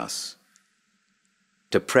admonishes us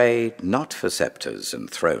to pray not for scepters and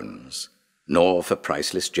thrones, nor for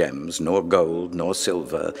priceless gems, nor gold, nor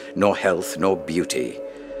silver, nor health, nor beauty,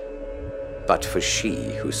 but for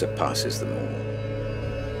she who surpasses them all.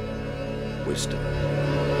 Wisdom.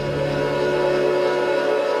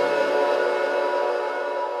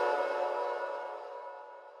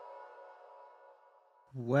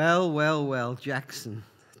 Well, Jackson.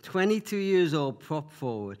 22 years old, prop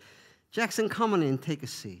forward. Jackson, come on in, take a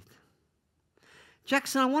seat.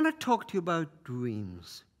 Jackson, I want to talk to you about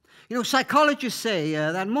dreams. You know, psychologists say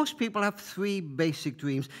that most people have three basic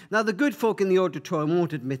dreams. Now, the good folk in the auditorium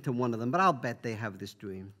won't admit to one of them, but I'll bet they have this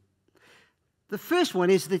dream. The first one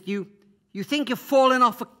is that you think you're falling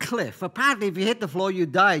off a cliff. Apparently, if you hit the floor, you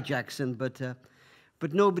die, Jackson, but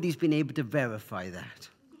nobody's been able to verify that.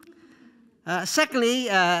 Secondly,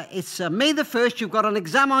 it's May the 1st, you've got an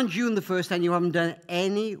exam on June the 1st, and you haven't done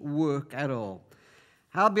any work at all.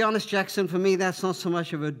 I'll be honest, Jackson, for me, that's not so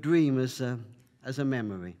much of a dream as a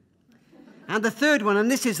memory. And the third one,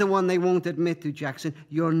 and this is the one they won't admit to, Jackson,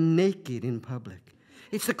 you're naked in public.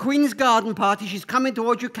 It's the Queen's garden party. She's coming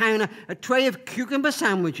towards your counter, a tray of cucumber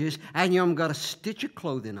sandwiches, and you haven't got a stitch of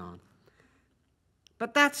clothing on.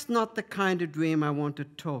 But that's not the kind of dream I want to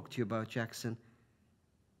talk to you about, Jackson.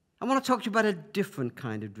 I want to talk to you about a different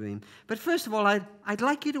kind of dream. But first of all, I'd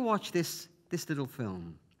like you to watch this little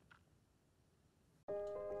film.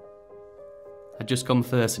 I'd just come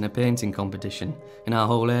first in a painting competition in our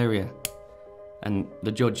whole area. And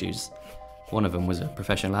the judges, one of them was a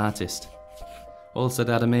professional artist, all said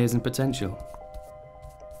I had amazing potential.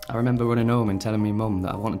 I remember running home and telling my mum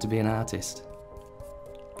that I wanted to be an artist.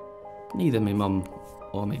 Neither my mum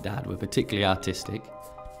or my dad were particularly artistic,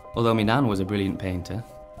 although my nan was a brilliant painter.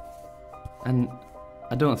 And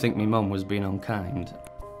I don't think my mum was being unkind,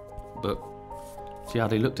 but she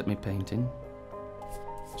hardly looked at me painting.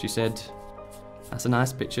 She said, "That's a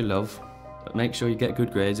nice picture, love, but make sure you get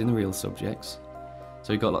good grades in the real subjects,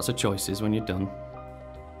 so you've got lots of choices when you're done."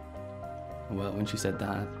 Well, when she said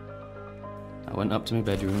that, I went up to my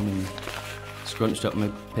bedroom and scrunched up my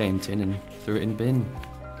painting and threw it in the bin.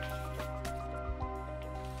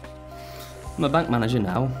 I'm a bank manager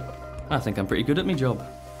now. I think I'm pretty good at my job.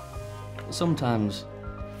 Sometimes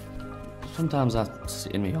I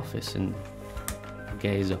sit in my office and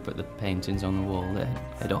gaze up at the paintings on the wall that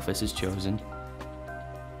head office has chosen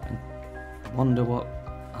and wonder what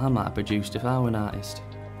I might have produced if I were an artist.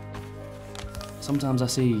 Sometimes I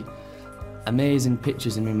see amazing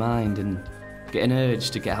pictures in my mind and get an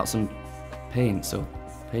urge to get out some paints or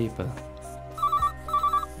paper.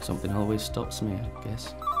 Something always stops me, I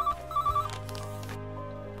guess.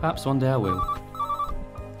 Perhaps one day I will,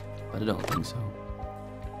 but I don't think so.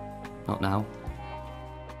 Not now.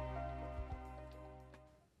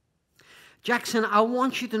 Jackson, I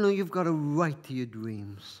want you to know you've got a right to your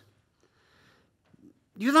dreams.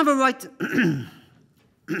 You don't have a right to...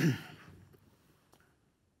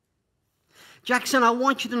 Jackson, I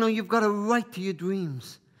want you to know you've got a right to your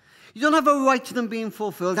dreams. You don't have a right to them being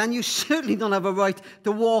fulfilled, and you certainly don't have a right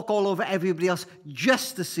to walk all over everybody else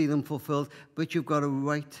just to see them fulfilled, but you've got a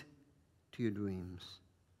right to your dreams.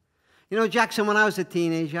 You know, Jackson, when I was a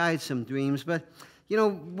teenager, I had some dreams, but, you know,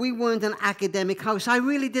 we weren't an academic house. I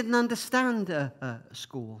really didn't understand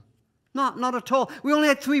school. Not at all. We only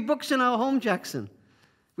had 3 books in our home, Jackson.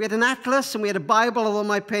 We had an atlas and we had a Bible, although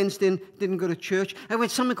my parents didn't go to church, and we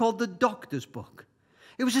had something called the doctor's book.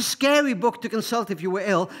 It was a scary book to consult if you were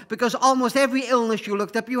ill, because almost every illness you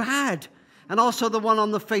looked up, you had. And also the one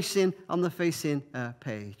on the face-in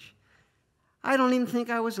page. I don't even think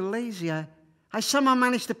I was lazy. I somehow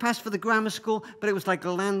managed to pass for the grammar school, but it was like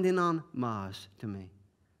landing on Mars to me.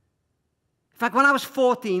 In fact, when I was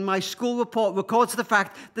 14, my school report records the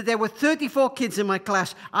fact that there were 34 kids in my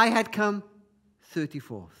class. I had come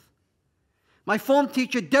 34th. My form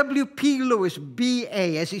teacher, W.P. Lewis,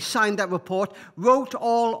 B.A., as he signed that report, wrote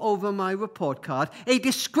all over my report card, a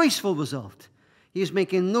disgraceful result. He is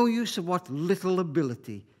making no use of what little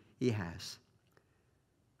ability he has.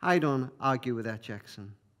 I don't argue with that,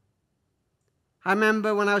 Jackson. I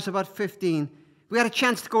remember when I was about 15, we had a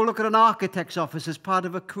chance to go look at an architect's office as part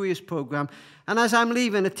of a careers program. And as I'm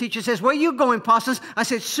leaving, the teacher says, "Where are you going, Parsons?" I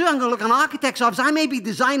said, "Sir, I'm going to look at an architect's office. I may be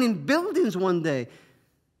designing buildings one day."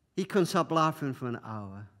 He couldn't stop laughing for an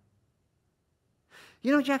hour.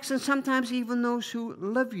 You know, Jackson, sometimes even those who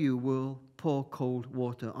love you will pour cold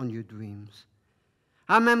water on your dreams.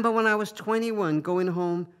 I remember when I was 21 going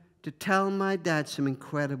home to tell my dad some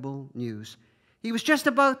incredible news. He was just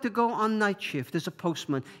about to go on night shift as a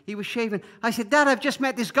postman. He was shaving. I said, "Dad, I've just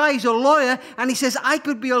met this guy. He's a lawyer." And he says, "I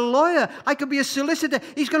could be a lawyer. I could be a solicitor.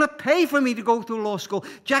 He's going to pay for me to go through law school."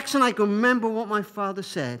 Jackson, I can remember what my father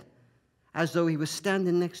said, as though he was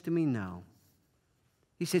standing next to me now.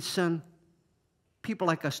 He said, "Son, people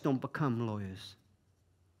like us don't become lawyers."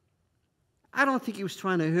 I don't think he was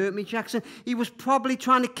trying to hurt me, Jackson. He was probably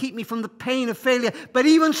trying to keep me from the pain of failure. But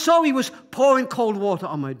even so, he was pouring cold water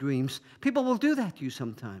on my dreams. People will do that to you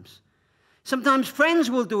sometimes. Sometimes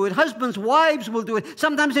friends will do it. Husbands, wives will do it.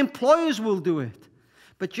 Sometimes employers will do it.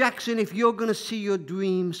 But Jackson, if you're going to see your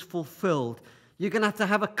dreams fulfilled, you're going to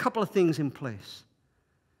have a couple of things in place.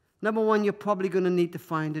 Number one, you're probably going to need to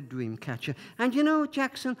find a dream catcher. And you know,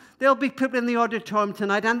 Jackson, there'll be people in the auditorium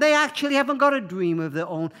tonight, and they actually haven't got a dream of their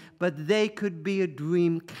own, but they could be a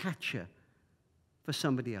dream catcher for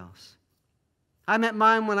somebody else. I met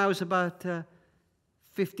mine when I was about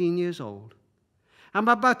 15 years old. I'm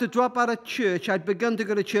about to drop out of church. I'd begun to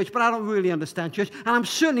go to church, but I don't really understand church, and I'm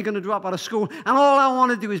certainly going to drop out of school, and all I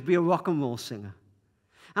want to do is be a rock and roll singer.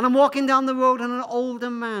 And I'm walking down the road, and an older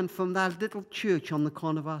man from that little church on the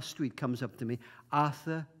corner of our street comes up to me,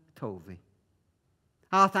 Arthur Tovey.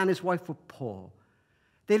 Arthur and his wife were poor.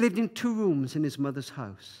 They lived in 2 rooms in his mother's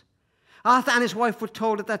house. Arthur and his wife were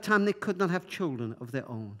told at that time they could not have children of their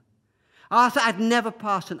own. Arthur had never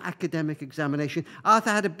passed an academic examination.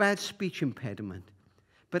 Arthur had a bad speech impediment.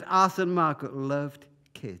 But Arthur and Margaret loved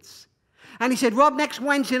kids. And he said, Rob, next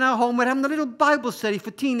Wednesday in our home, we're having a little Bible study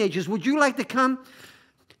for teenagers. Would you like to come?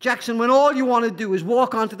 Jackson, when all you want to do is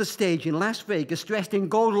walk onto the stage in Las Vegas dressed in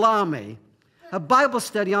gold lame, a Bible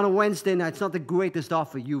study on a Wednesday night, it's not the greatest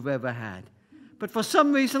offer you've ever had. But for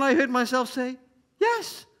some reason, I heard myself say,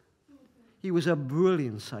 yes. He was a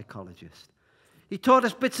brilliant psychologist. He taught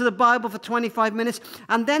us bits of the Bible for 25 minutes,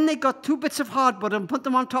 and then they got 2 bits of hardboard and put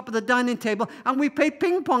them on top of the dining table, and we played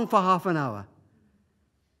ping pong for half an hour.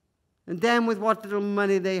 And then with what little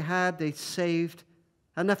money they had, they saved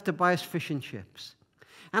enough to buy us fish and chips.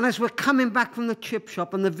 And as we're coming back from the chip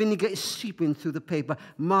shop and the vinegar is seeping through the paper,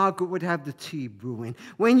 Margaret would have the tea brewing.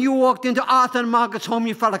 When you walked into Arthur and Margaret's home,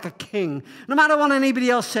 you felt like a king. No matter what anybody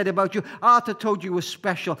else said about you, Arthur told you were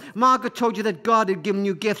special. Margaret told you that God had given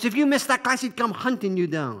you gifts. If you missed that class, he'd come hunting you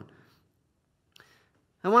down.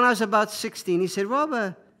 And when I was about 16, he said,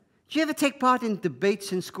 Robert, did you ever take part in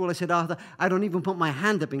debates in school? I said, Arthur, I don't even put my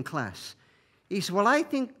hand up in class. He said, well, I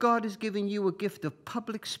think God has given you a gift of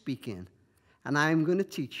public speaking, and I'm going to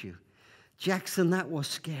teach you. Jackson, that was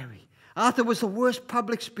scary. Arthur was the worst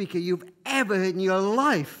public speaker you've ever heard in your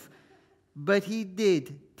life. But he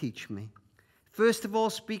did teach me. First of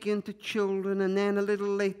all, speaking to children, and then a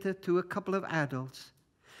little later to a couple of adults.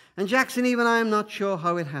 And Jackson, even I'm not sure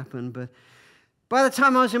how it happened, but by the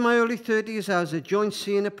time I was in my early 30s, I was a joint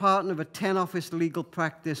senior partner of a 10-office legal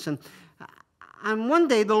practice, and one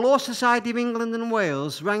day, the Law Society of England and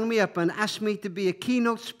Wales rang me up and asked me to be a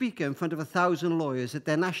keynote speaker in front of 1,000 lawyers at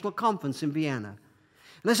their national conference in Vienna.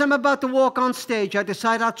 And as I'm about to walk on stage, I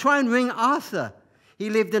decided I'll try and ring Arthur. He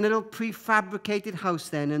lived in a little prefabricated house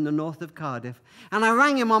then in the north of Cardiff. And I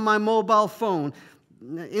rang him on my mobile phone.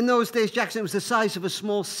 In those days, Jackson, was the size of a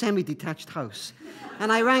small semi-detached house.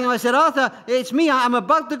 And I rang him, I said, Arthur, it's me. I'm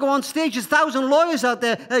about to go on stage. There's 1,000 lawyers out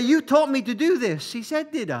there. You taught me to do this. He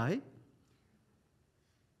said, did I?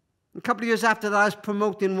 A couple of years after that, I was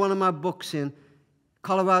promoting one of my books in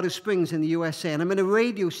Colorado Springs in the USA, and I'm in a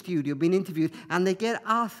radio studio being interviewed, and they get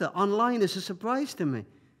Arthur online as a surprise to me.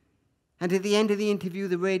 And at the end of the interview,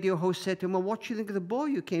 the radio host said to him, well, what do you think of the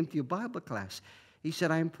boy who came to your Bible class? He said,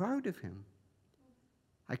 I'm proud of him.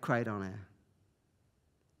 I cried on air.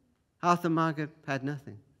 Arthur and Margaret had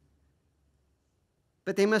nothing.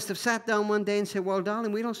 But they must have sat down one day and said, well,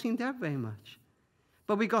 darling, we don't seem to have very much.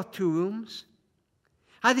 But we got 2 rooms.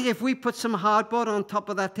 I think if we put some hardboard on top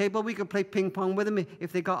of that table, we could play ping pong with them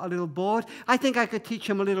if they got a little bored. I think I could teach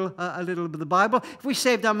them a little of the Bible. If we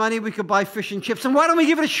saved our money, we could buy fish and chips. And why don't we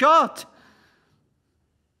give it a shot?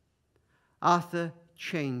 Arthur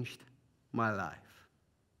changed my life.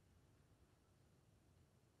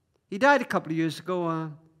 He died a couple of years ago,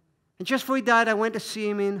 and just before he died, I went to see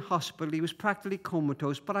him in hospital. He was practically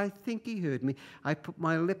comatose, but I think he heard me. I put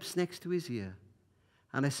my lips next to his ear,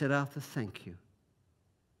 and I said, Arthur, thank you.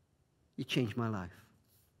 You changed my life.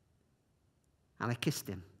 And I kissed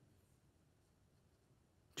him.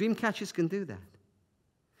 Dream catchers can do that.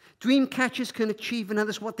 Dream catchers can achieve in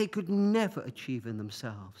others what they could never achieve in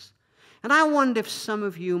themselves. And I wonder if some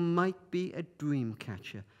of you might be a dream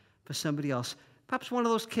catcher for somebody else. Perhaps one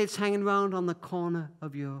of those kids hanging around on the corner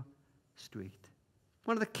of your street.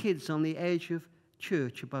 One of the kids on the edge of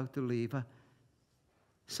church about to leave.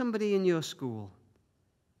 Somebody in your school.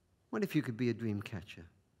 What if you could be a dream catcher?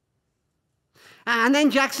 And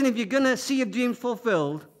then, Jackson, if you're going to see your dreams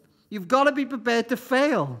fulfilled, you've got to be prepared to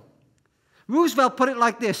fail. Roosevelt put it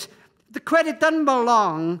like this: the credit doesn't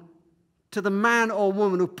belong to the man or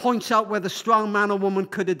woman who points out where the strong man or woman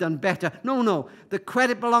could have done better. No. The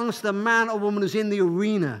credit belongs to the man or woman who's in the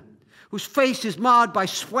arena, whose face is marred by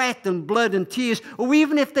sweat and blood and tears, or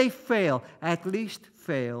even if they fail, at least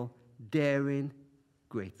fail daring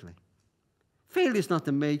greatly. Failure is not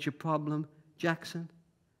the major problem, Jackson.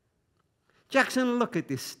 Jackson, look at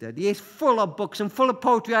this study. It's full of books and full of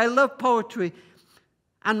poetry. I love poetry.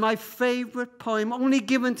 And my favorite poem, only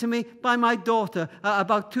given to me by my daughter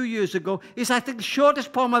about 2 years ago, is, I think, the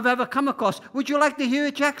shortest poem I've ever come across. Would you like to hear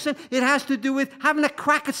it, Jackson? It has to do with having a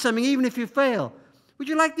crack at something, even if you fail. Would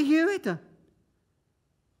you like to hear it?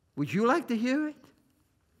 Would you like to hear it?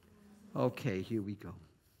 Okay, here we go.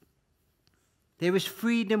 There is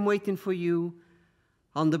freedom waiting for you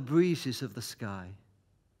on the breezes of the sky.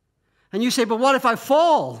 And you say, but what if I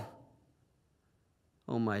fall?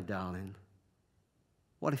 Oh, my darling,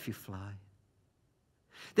 what if you fly?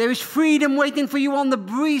 There is freedom waiting for you on the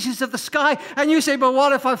breezes of the sky. And you say, but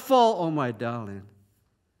what if I fall? Oh, my darling,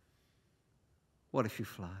 What if you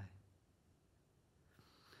fly?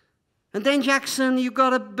 And then, Jackson, you've got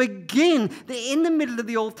to begin. In the middle of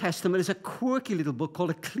the Old Testament is a quirky little book called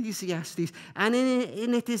Ecclesiastes, and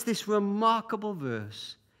in it is this remarkable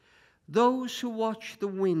verse. Those who watch the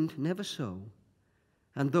wind never sow,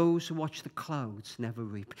 and those who watch the clouds never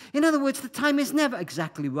reap. In other words, the time is never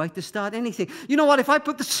exactly right to start anything. You know what? If I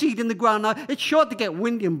put the seed in the ground now, it's sure to get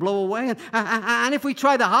windy and blow away. And if we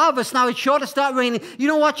try to harvest now, it's sure to start raining. You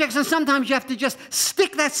know what, Jackson? Sometimes you have to just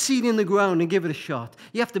stick that seed in the ground and give it a shot.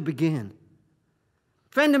 You have to begin.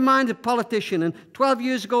 A friend of mine is a politician, and 12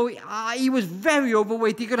 years ago, he was very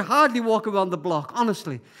overweight. He could hardly walk around the block,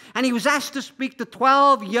 honestly. And he was asked to speak to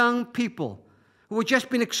 12 young people who had just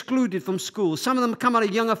been excluded from school. Some of them come out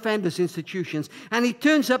of young offenders institutions. And he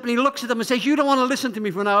turns up and he looks at them and says, "You don't want to listen to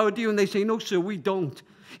me for an hour, do you?" And they say, "No, sir, we don't."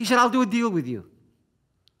 He said, "I'll do a deal with you.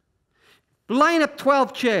 Line up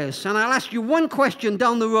 12 chairs, and I'll ask you one question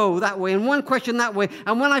down the row that way, and one question that way,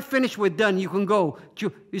 and when I finish, we're done. You can go.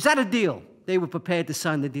 Is that a deal?" They were prepared to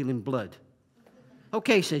sign the deal in blood.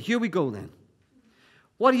 "Okay," he said, "here we go then.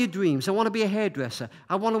 What are your dreams?" "I want to be a hairdresser.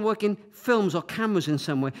 I want to work in films or cameras in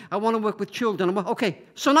some way. I want to work with children." "Okay,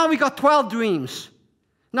 so now we got 12 dreams.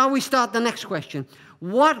 Now we start the next question.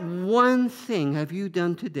 What one thing have you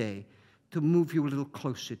done today to move you a little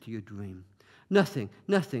closer to your dream?" "Nothing,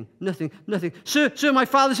 nothing, nothing, nothing." Sir, my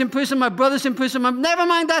father's in prison, my brother's in prison. Never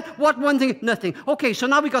mind that. What one thing?" "Nothing." "Okay, so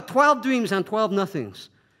now we got 12 dreams and 12 nothings.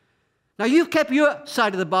 Now you've kept your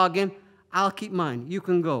side of the bargain. I'll keep mine. You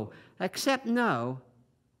can go. Except now,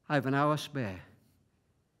 I have an hour spare.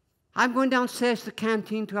 I'm going downstairs to the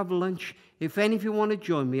canteen to have lunch. If any of you want to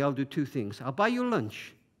join me, I'll do two things. I'll buy you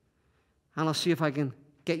lunch, and I'll see if I can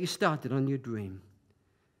get you started on your dream."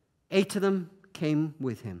 8 of them came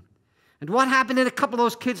with him. And what happened in a couple of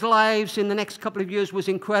those kids' lives in the next couple of years was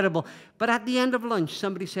incredible. But at the end of lunch,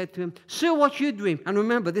 somebody said to him, "Sir, what's your dream?" And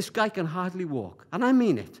remember, this guy can hardly walk, and I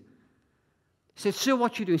mean it. He said, "Sir,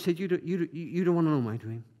 what you doing?" He said, you don't want to know my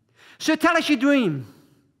dream." "Sir, tell us your dream."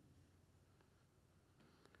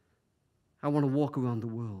 "I want to walk around the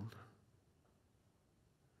world."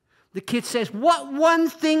 The kid says, "What one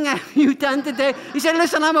thing have you done today?" He said,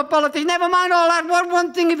 "Listen, I'm a politician. Never mind all that. What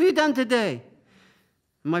one thing have you done today?"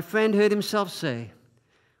 And my friend heard himself say,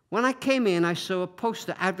 "When I came in, I saw a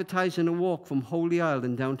poster advertising a walk from Holy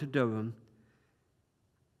Island down to Durham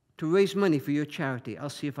to raise money for your charity. I'll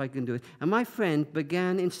see if I can do it." And my friend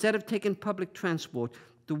began, instead of taking public transport,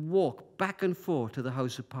 to walk back and forth to the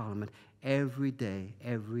House of Parliament every day,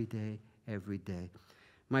 every day, every day.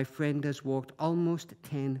 My friend has walked almost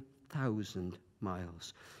 10,000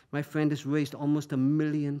 miles. My friend has raised almost £1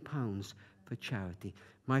 million for charity.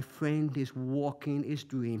 My friend is walking his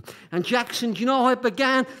dream. And Jackson, do you know how it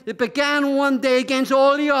began? It began one day against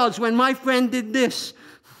all the odds when my friend did this.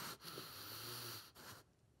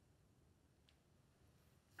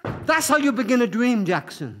 That's how you begin a dream,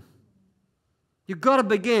 Jackson. You've got to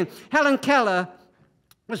begin. Helen Keller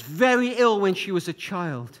was very ill when she was a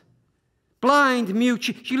child. Blind, mute.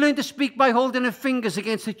 She learned to speak by holding her fingers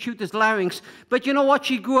against her tutor's larynx. But you know what?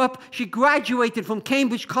 She grew up. She graduated from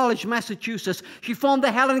Cambridge College, Massachusetts. She formed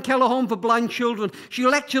the Helen Keller Home for Blind Children. She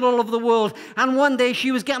lectured all over the world. And one day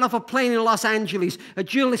she was getting off a plane in Los Angeles. A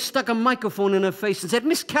journalist stuck a microphone in her face and said,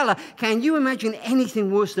 "Miss Keller, can you imagine anything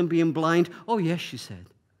worse than being blind?" "Oh, yes," she said.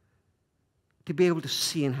 "To be able to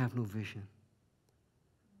see and have no vision."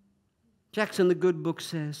 Jackson, the good book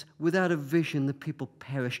says, without a vision, the people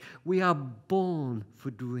perish. We are born for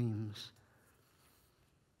dreams.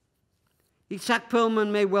 Isaac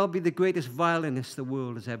Perlman may well be the greatest violinist the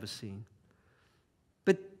world has ever seen.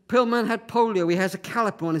 But Perlman had polio. He has a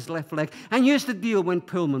caliper on his left leg. And here's the deal when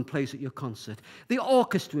Perlman plays at your concert. The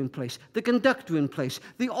orchestra in place, the conductor in place,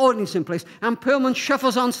 the audience in place. And Perlman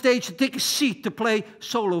shuffles on stage to take a seat to play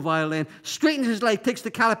solo violin, straightens his leg, takes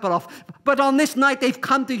the caliper off. But on this night, they've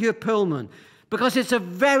come to hear Perlman because it's a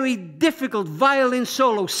very difficult violin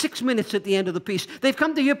solo, 6 minutes at the end of the piece. They've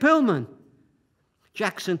come to hear Perlman.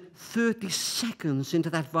 Jackson, 30 seconds into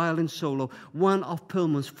that violin solo, one of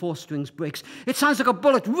Perlman's 4 strings breaks. It sounds like a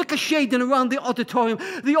bullet ricocheting around the auditorium.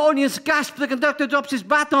 The audience gasps, the conductor drops his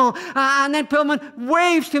baton, and then Perlman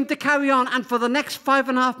waves him to carry on, and for the next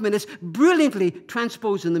 5.5 minutes, brilliantly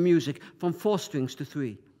transposing the music from 4 strings to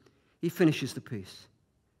 3. He finishes the piece.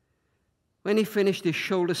 When he finished, his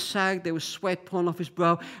shoulders sagged, there was sweat pouring off his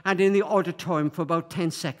brow, and in the auditorium for about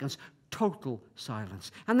 10 seconds, total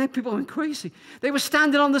silence. And then people went crazy. They were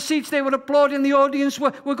standing on the seats. They were applauding. The audience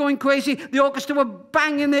were going crazy. The orchestra were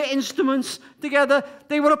banging their instruments together.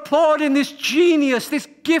 They were applauding this genius, this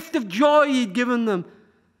gift of joy he'd given them.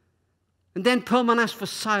 And then Perlman asked for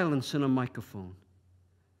silence and a microphone.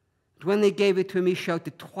 But when they gave it to him, he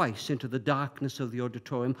shouted twice into the darkness of the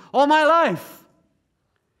auditorium, "All my life,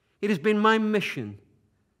 it has been my mission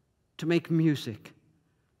to make music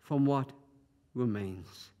from what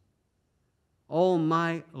remains." All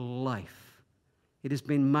my life, it has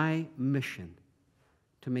been my mission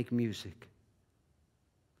to make music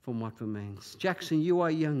from what remains. Jackson, you are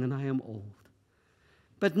young and I am old.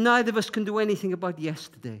 But neither of us can do anything about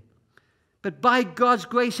yesterday. But by God's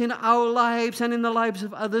grace in our lives and in the lives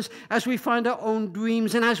of others, as we find our own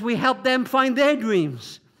dreams and as we help them find their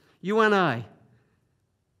dreams, you and I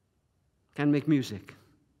can make music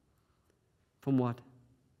from what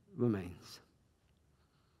remains.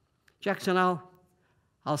 Jackson,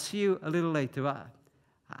 I'll see you a little later.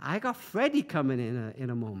 I got Freddie coming in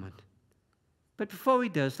a moment. But before he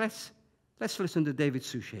does, let's listen to David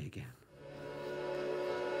Suchet again.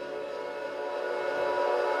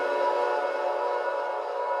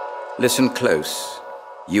 Listen close,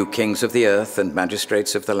 you kings of the earth and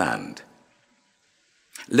magistrates of the land.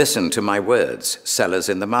 Listen to my words, sellers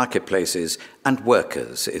in the marketplaces and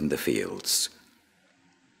workers in the fields.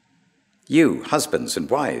 You, husbands and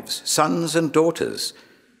wives, sons and daughters,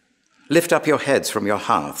 lift up your heads from your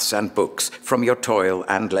hearths and books, from your toil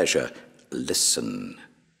and leisure. Listen.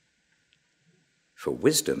 For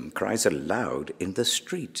wisdom cries aloud in the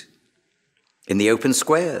street. In the open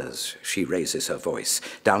squares, she raises her voice.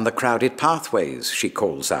 Down the crowded pathways, she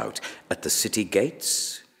calls out. At the city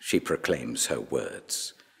gates, she proclaims her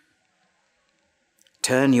words.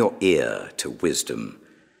 Turn your ear to wisdom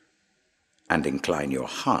and incline your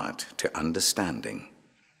heart to understanding.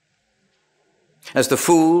 As the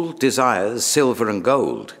fool desires silver and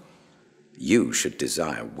gold, you should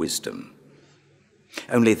desire wisdom.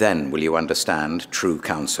 Only then will you understand true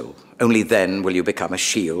counsel. Only then will you become a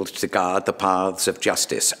shield to guard the paths of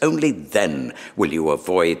justice. Only then will you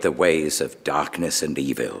avoid the ways of darkness and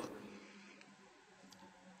evil.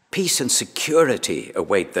 Peace and security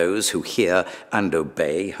await those who hear and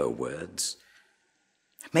obey her words.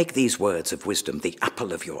 Make these words of wisdom the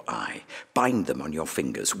apple of your eye. Bind them on your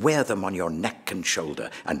fingers, wear them on your neck and shoulder,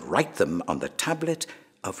 and write them on the tablet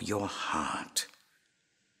of your heart.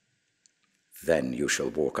 Then you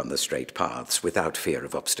shall walk on the straight paths without fear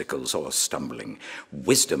of obstacles or stumbling.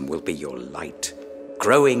 Wisdom will be your light,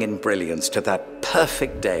 growing in brilliance to that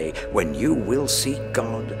perfect day when you will see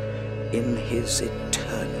God in his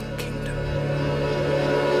eternal kingdom.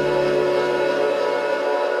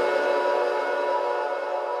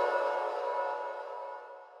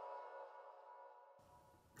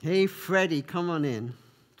 Hey, Freddie, come on in.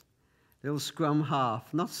 Little scrum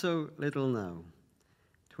half, not so little now.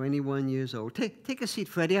 21 years old. Take a seat,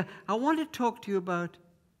 Freddie. I want to talk to you about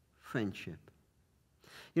friendship.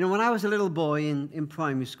 You know, when I was a little boy in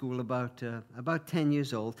primary school, about 10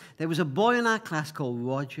 years old, there was a boy in our class called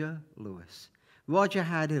Roger Lewis. Roger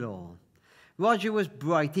had it all. Roger was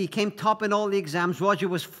bright. He came top in all the exams. Roger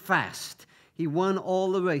was fast. He won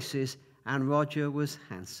all the races, and Roger was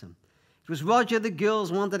handsome. It was Roger the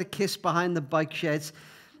girls wanted to kiss behind the bike sheds.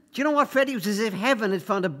 Do you know what, Freddie? It was as if heaven had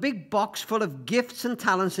found a big box full of gifts and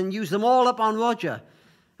talents and used them all up on Roger.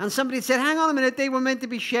 And somebody said, hang on a minute, they were meant to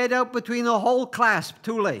be shared out between the whole class.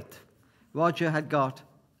 Too late. Roger had got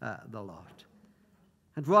the lot.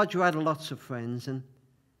 And Roger had lots of friends. And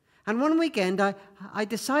one weekend, I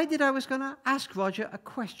decided I was going to ask Roger a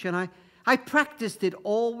question. I practiced it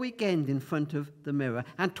all weekend in front of the mirror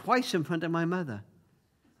and twice in front of my mother.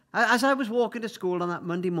 As I was walking to school on that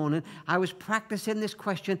Monday morning, I was practicing this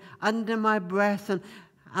question under my breath, and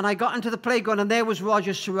I got into the playground, and there was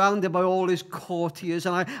Roger surrounded by all his courtiers,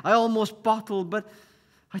 and I almost bottled, but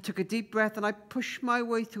I took a deep breath, and I pushed my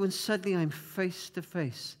way through, and suddenly I'm face to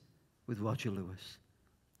face with Roger Lewis.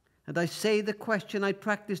 And I say the question I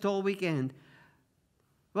practiced all weekend.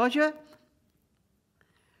 Roger,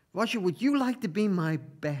 would you like to be my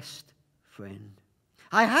best friend?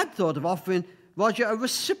 I had thought of offering Roger a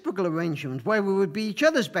reciprocal arrangement where we would be each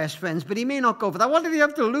other's best friends, but he may not go for that. What did he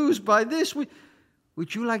have to lose by this?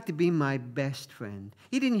 Would you like to be my best friend?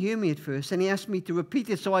 He didn't hear me at first, and he asked me to repeat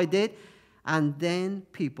it, so I did, and then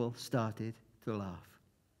people started to laugh.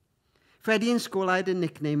 Freddie, in school, I had a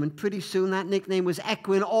nickname, and pretty soon that nickname was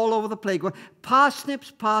echoing all over the playground.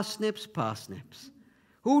 Parsnips, parsnips, parsnips.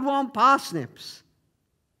 Who'd want parsnips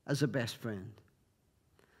as a best friend?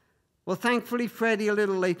 Well, thankfully, Freddie, a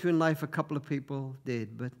little later in life, a couple of people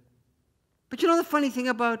did. But you know, the funny thing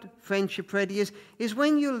about friendship, Freddie, is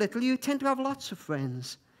when you're little, you tend to have lots of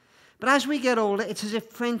friends. But as we get older, it's as if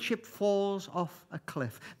friendship falls off a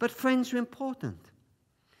cliff. But friends are important.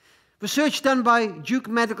 Research done by Duke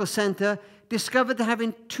Medical Center discovered that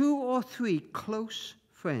having 2 or 3 close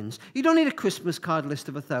friends. You don't need a Christmas card list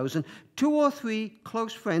of 1,000. 2 or 3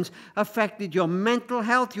 close friends affected your mental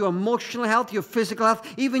health, your emotional health, your physical health,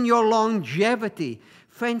 even your longevity.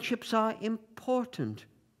 Friendships are important,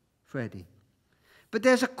 Freddie. But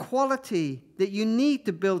there's a quality that you need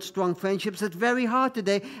to build strong friendships that's very hard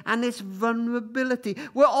today, and it's vulnerability.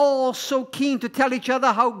 We're all so keen to tell each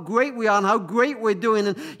other how great we are and how great we're doing.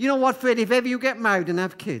 And you know what, Freddie, if ever you get married and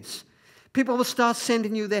have kids, people will start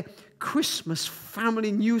sending you their Christmas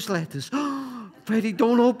family newsletters. Freddie,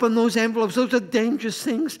 don't open those envelopes. Those are dangerous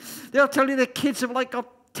things. They'll tell you the kids have like got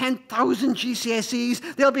 10,000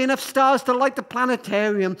 GCSEs. There'll be enough stars to light the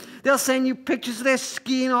planetarium. They'll send you pictures of their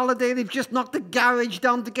skiing holiday. They've just knocked the garage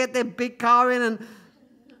down to get their big car in. And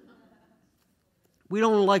we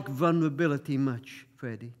don't like vulnerability much,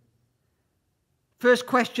 Freddie. First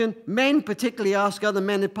question men particularly ask other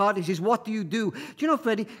men at parties is, what do you do? Do you know,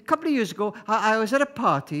 Freddie, a couple of years ago, I was at a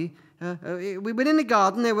party. We were in the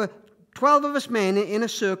garden. There were 12 of us men in a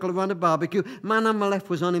circle around a barbecue. Man on my left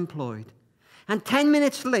was unemployed. And 10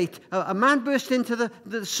 minutes late, a man burst into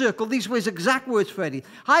the circle. These were his exact words, Freddie.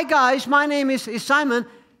 Hi, guys. My name is Simon.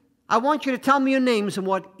 I want you to tell me your names and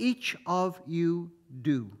what each of you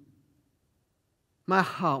do. My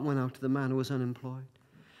heart went out to the man who was unemployed.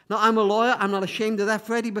 Now, I'm a lawyer. I'm not ashamed of that,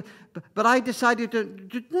 Freddie, but I decided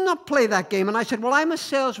to not play that game. And I said, well, I'm a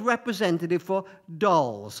sales representative for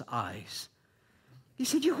Doll's Eyes. He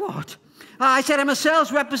said, you what? I said, I'm a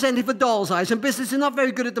sales representative for Doll's Eyes, and business is not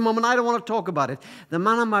very good at the moment. I don't want to talk about it. The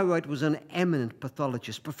man on my right was an eminent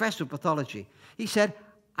pathologist, professor of pathology. He said,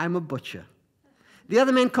 I'm a butcher. The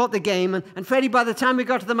other men caught the game, and Freddie, by the time we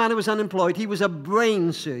got to the man who was unemployed, he was a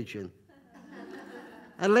brain surgeon.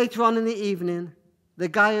 And later on in the evening, the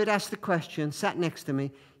guy who had asked the question sat next to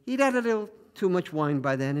me. He'd had a little too much wine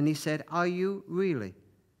by then, and he said, are you really?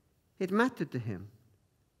 It mattered to him.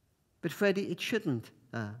 But Freddie, it shouldn't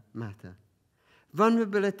matter.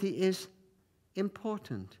 Vulnerability is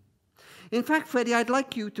important. In fact, Freddie, I'd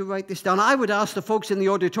like you to write this down. I would ask the folks in the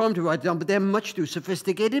auditorium to write it down, but they're much too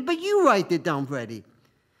sophisticated. But you write it down, Freddie.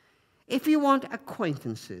 If you want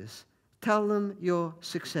acquaintances, tell them your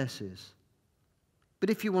successes. But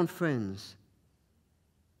if you want friends,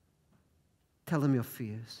 tell them your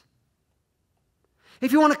fears.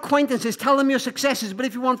 If you want acquaintances, tell them your successes. But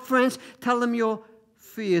if you want friends, tell them your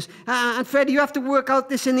fears. And Freddie, you have to work out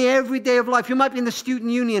this in the everyday of life. You might be in the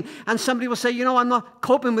student union and somebody will say, you know, I'm not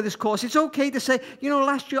coping with this course. It's okay to say, you know,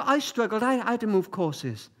 last year I struggled. I had to move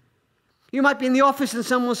courses. You might be in the office and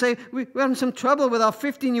someone will say, we're having some trouble with our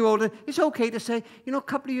 15-year-old. It's okay to say, you know, a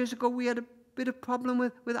couple of years ago we had a bit of problem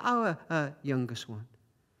with our youngest one.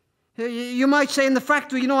 You might say in the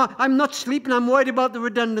factory, you know, I'm not sleeping, I'm worried about the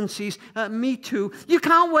redundancies. Me too. You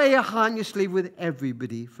can't wear your heart on your sleeve with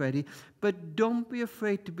everybody, Freddie, but don't be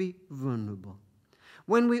afraid to be vulnerable.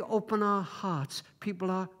 When we open our hearts, people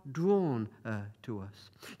are drawn to us.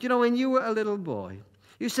 You know, when you were a little boy,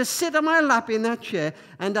 you used to sit on my lap in that chair,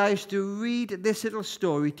 and I used to read this little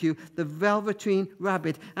story to you, The Velveteen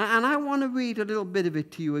Rabbit, and I want to read a little bit of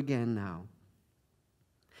it to you again now.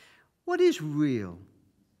 What is real?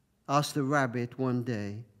 Asked the rabbit one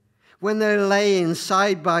day, when they're laying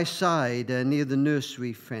side by side near the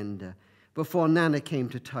nursery fender, before Nana came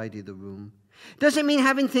to tidy the room. Does it mean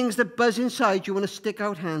having things that buzz inside you on a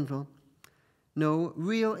stick-out handle? No,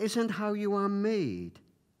 real isn't how you are made,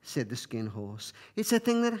 said the skin horse. It's a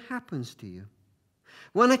thing that happens to you.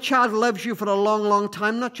 When a child loves you for a long, long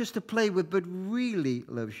time, not just to play with, but really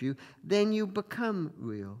loves you, then you become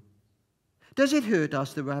real. Does it hurt?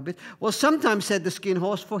 Asked the rabbit. Well, sometimes, said the skin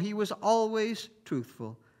horse, for he was always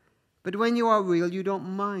truthful. But when you are real, you don't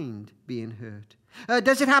mind being hurt.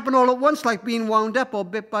 Does it happen all at once, like being wound up, or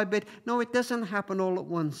bit by bit? No, it doesn't happen all at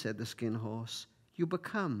once, said the skin horse. You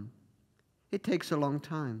become. It takes a long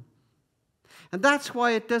time. And that's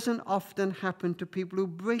why it doesn't often happen to people who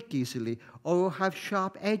break easily, or who have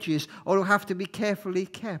sharp edges, or who have to be carefully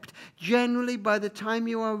kept. Generally, by the time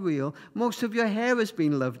you are real, most of your hair has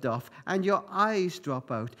been loved off, and your eyes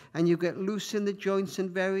drop out, and you get loose in the joints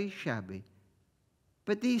and very shabby.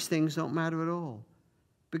 But these things don't matter at all,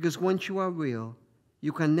 because once you are real,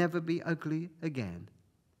 you can never be ugly again,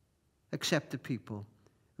 except to people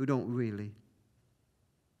who don't really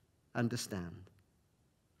understand.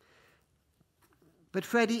 But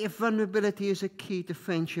Freddie, if vulnerability is a key to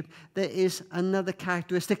friendship, there is another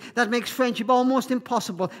characteristic that makes friendship almost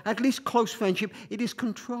impossible, at least close friendship. It is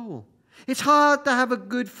control. It's hard to have a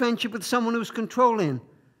good friendship with someone who's controlling.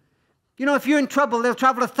 You know, if you're in trouble, they'll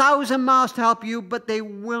travel 1,000 miles to help you, but they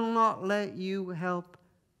will not let you help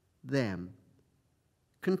them.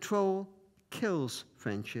 Control kills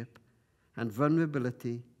friendship, and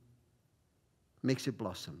vulnerability makes it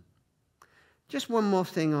blossom. Just one more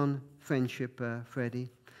thing on friendship, Freddie.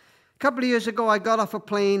 A couple of years ago, I got off a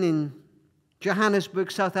plane in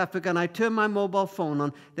Johannesburg, South Africa, and I turned my mobile phone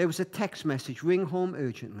on. There was a text message, ring home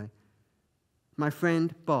urgently. My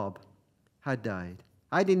friend Bob had died.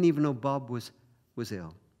 I didn't even know Bob was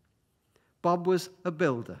ill. Bob was a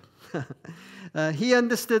builder. He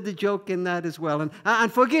understood the joke in that as well.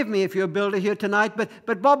 And forgive me if you're a builder here tonight,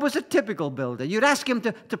 but Bob was a typical builder. You'd ask him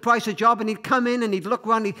to price a job, and he'd come in, and he'd look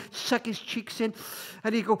around, he'd suck his cheeks in,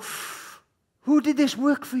 and he'd go, "Who did this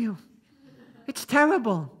work for you? It's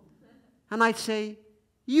terrible." And I'd say,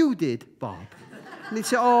 "You did, Bob." And he'd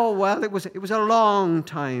say, "Oh, well, it was a long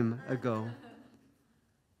time ago."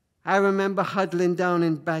 I remember huddling down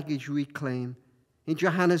in baggage reclaim in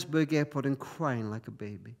Johannesburg airport and crying like a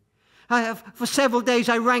baby. For several days,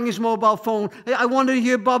 I rang his mobile phone. I wanted to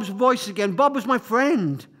hear Bob's voice again. Bob was my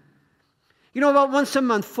friend. You know, about once a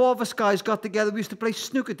month, 4 of us guys got together. We used to play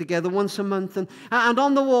snooker together once a month. And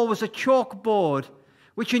on the wall was a chalkboard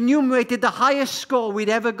which enumerated the highest score we'd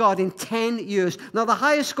ever got in 10 years. Now, the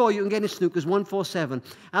highest score you can get in snooker is 147.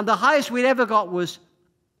 And the highest we'd ever got was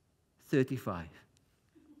 35.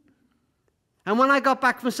 And when I got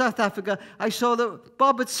back from South Africa, I saw that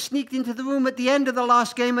Bob had sneaked into the room at the end of the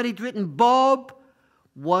last game, and he'd written Bob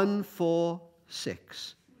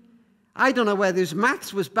 146. I don't know whether his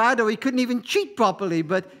maths was bad or he couldn't even cheat properly,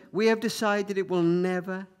 but we have decided it will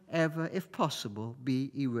never, ever, if possible,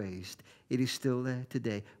 be erased. It is still there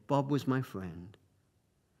today. Bob was my friend.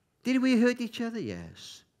 Did we hurt each other?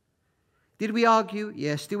 Yes. Did we argue?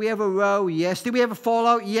 Yes. Did we ever row? Yes. Did we ever fall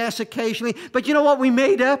out? Yes, occasionally. But you know what? We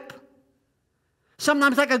made up.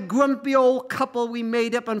 Sometimes like a grumpy old couple, we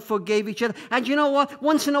made up and forgave each other. And you know what?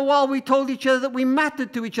 Once in a while, we told each other that we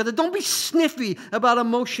mattered to each other. Don't be sniffy about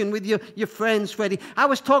emotion with your friends, Freddie. I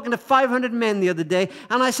was talking to 500 men the other day,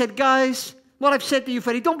 and I said, guys, what I've said to you,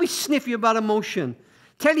 Freddie, don't be sniffy about emotion.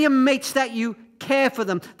 Tell your mates that you care for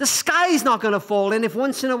them. The sky's not going to fall in if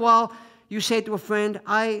once in a while you say to a friend,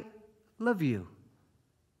 I love you.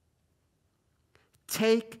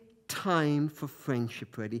 Take time for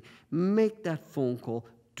friendship, Freddie. Make that phone call.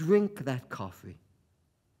 Drink that coffee.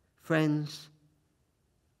 Friends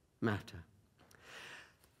matter.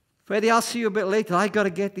 Freddie, I'll see you a bit later. I got to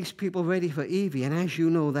get these people ready for Evie, and as you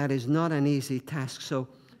know, that is not an easy task. So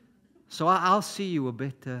I'll see you a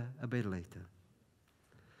bit later.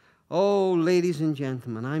 Oh, ladies and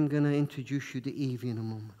gentlemen, I'm going to introduce you to Evie in a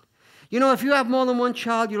moment. You know, if you have more than one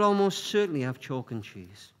child, you'll almost certainly have chalk and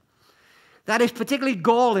cheese. That is particularly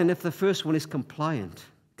galling if the first one is compliant,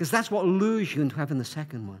 because that's what lures you into having the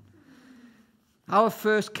second one. Our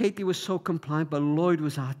first, Katie, was so compliant, but Lloyd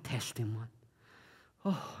was our testing one.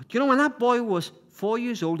 Oh, do you know, when that boy was 4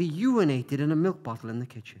 years old, he urinated in a milk bottle in the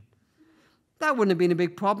kitchen. That wouldn't have been a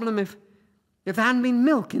big problem if there hadn't been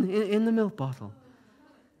milk in the milk bottle.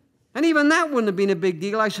 And even that wouldn't have been a big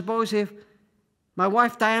deal, I suppose, if my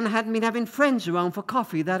wife Diana hadn't been having friends around for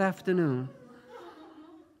coffee that afternoon.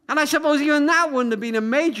 And I suppose even that wouldn't have been a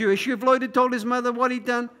major issue if Lloyd had told his mother what he'd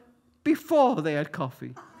done before they had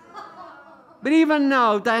coffee. But even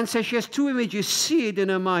now, Diane says she has 2 images seared in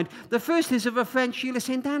her mind. The first is of her friend Sheila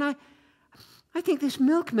saying, Dan, I think this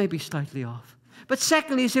milk may be slightly off. But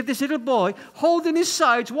secondly is of this little boy holding his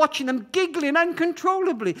sides, watching them, giggling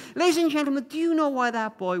uncontrollably. Ladies and gentlemen, do you know why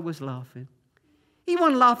that boy was laughing? He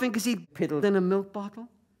wasn't laughing because he'd piddled in a milk bottle.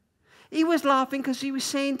 He was laughing because he was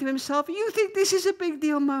saying to himself, you think this is a big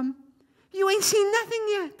deal, Mum? You ain't seen nothing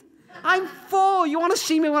yet. I'm 4. You want to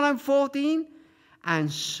see me when I'm 14?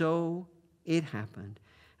 And so it happened.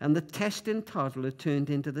 And the testing toddler turned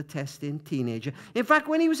into the testing teenager. In fact,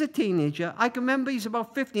 when he was a teenager, I can remember he's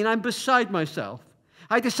about 15, I'm beside myself.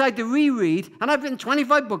 I decided to reread, and I've written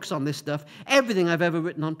 25 books on this stuff, everything I've ever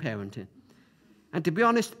written on parenting. And to be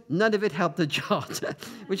honest, none of it helped a jot,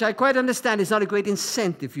 which I quite understand is not a great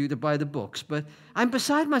incentive for you to buy the books. But I'm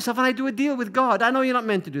beside myself, and I do a deal with God. I know you're not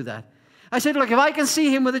meant to do that. I said, look, if I can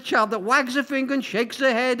see him with a child that wags a finger and shakes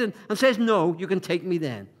her head and says, no, you can take me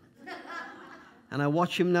then. And I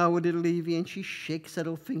watch him now with little Evie, and she shakes that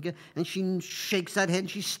little finger, and she shakes that head,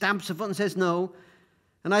 and she stamps her foot and says, no.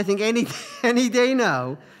 And I think any day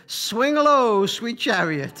now, swing low, sweet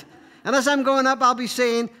chariot. And as I'm going up, I'll be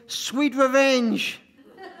saying, sweet revenge.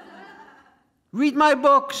 Read my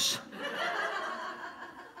books.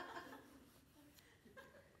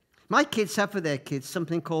 My kids have for their kids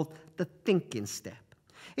something called the thinking step.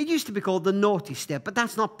 It used to be called the naughty step, but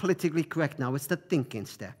that's not politically correct now. It's the thinking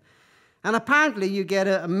step. And apparently you get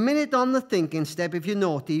a minute on the thinking step if you're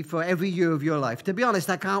naughty for every year of your life. To be honest,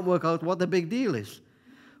 I can't work out what the big deal is.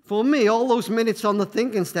 For me, all those minutes on the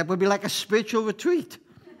thinking step would be like a spiritual retreat.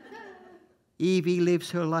 Evie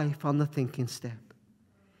lives her life on the thinking step.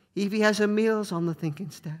 Evie has her meals on the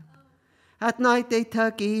thinking step. At night they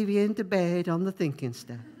tuck Evie into bed on the thinking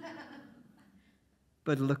step.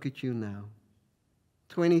 But look at you now,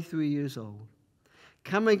 23 years old.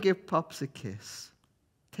 Come and give Pops a kiss.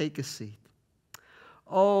 Take a seat.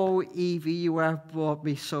 Oh, Evie, you have brought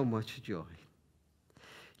me so much joy.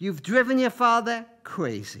 You've driven your father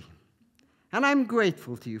crazy, and I'm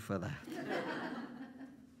grateful to you for that.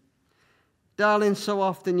 Darling, so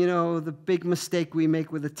often, you know, the big mistake we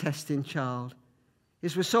make with a testing child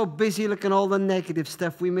is we're so busy looking at all the negative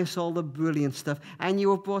stuff, we miss all the brilliant stuff, and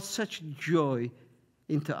you have brought such joy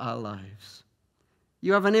into our lives.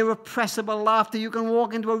 You have an irrepressible laughter. You can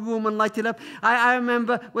walk into a room and light it up. I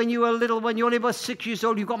remember when you were little, when you were only about 6 years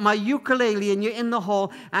old, you got my ukulele and you're in the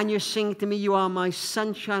hall and you're singing to me, you are my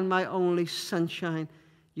sunshine, my only sunshine.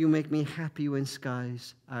 You make me happy when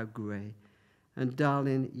skies are gray. And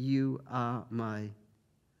darling, you are my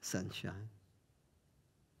sunshine.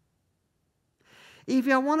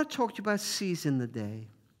 Evie, I want to talk to you about seizing the day.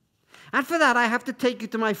 And for that, I have to take you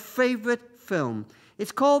to my favorite film.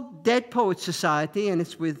 It's called Dead Poets Society, and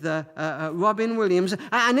it's with Robin Williams.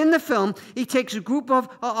 And in the film, he takes a group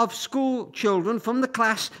of school children from the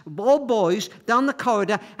class, all boys, down the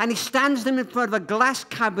corridor, and he stands them in front of a glass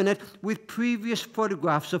cabinet with previous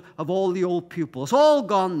photographs of all the old pupils, all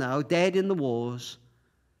gone now, dead in the wars.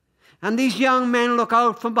 And these young men look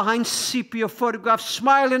out from behind sepia photographs,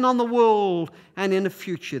 smiling on the world and in a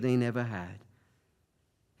future they never had.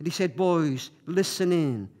 And he said, boys, listen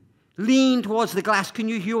in. Lean towards the glass. Can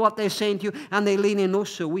you hear what they're saying to you? And they lean in. No,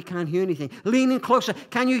 sir, we can't hear anything. Lean in closer.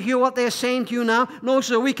 Can you hear what they're saying to you now? No,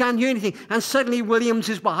 sir, we can't hear anything. And suddenly Williams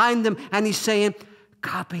is behind them and he's saying,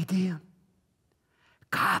 Carpe diem.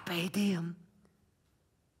 Carpe diem.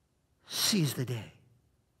 Seize the day.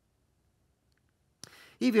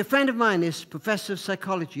 Evie, a friend of mine is professor of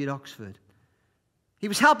psychology at Oxford. He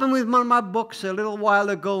was helping with one of my books a little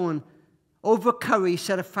while ago, and over curry, he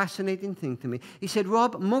said a fascinating thing to me. He said,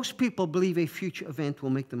 Rob, most people believe a future event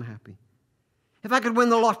will make them happy. If I could win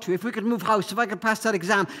the lottery, if we could move house, if I could pass that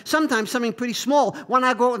exam, sometimes something pretty small. When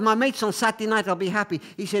I go out with my mates on Saturday night, I'll be happy.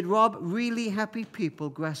 He said, Rob, really happy people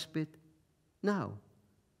grasp it now.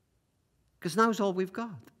 Because now's all we've got.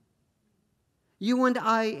 You and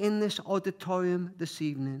I in this auditorium this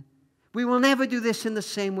evening, we will never do this in the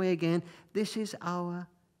same way again. This is our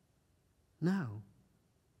now.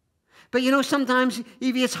 But you know, sometimes,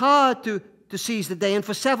 Evie, it's hard to seize the day, and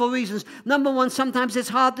for several reasons. Number one, sometimes it's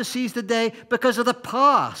hard to seize the day because of the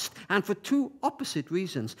past, and for two opposite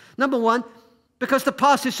reasons. Number one, because the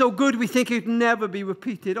past is so good, we think it would never be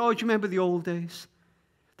repeated. Oh, do you remember the old days?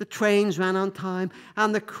 The trains ran on time,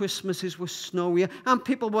 and the Christmases were snowier, and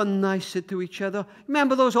people were nicer to each other.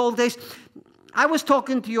 Remember those old days? I was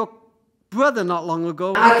talking to your brother not long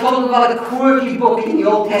ago. I told him about a quirky book in the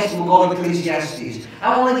Old Testament called Ecclesiastes.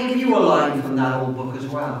 I want to give you a line from that old book as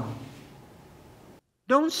well.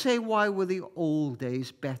 Don't say, why were the old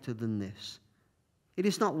days better than this? It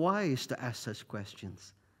is not wise to ask such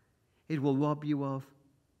questions. It will rob you of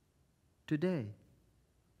today.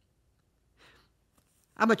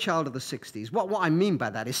 I'm a child of the 60s. What I mean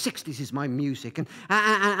by that is 60s is my music.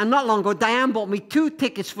 And not long ago, Diane bought me 2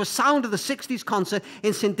 tickets for a Sound of the 60s concert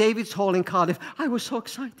in St. David's Hall in Cardiff. I was so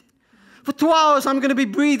excited. For 2 hours, I'm going to be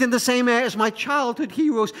breathing the same air as my childhood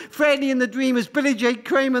heroes, Freddie and the Dreamers, Billy J.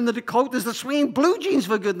 Kramer and the Dakotas, the Swinging Blue Jeans,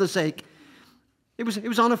 for goodness sake. It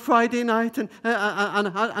was on a Friday night, and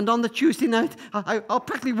on the Tuesday night, I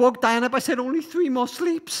practically woke Diane up. I said, only 3 more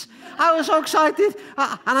sleeps. I was so excited.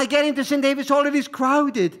 And I get into St. David's Hall, it is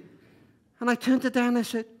crowded. And I turned to Diane and I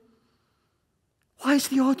said, why is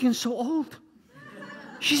the audience so old?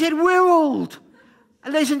 She said, we're old.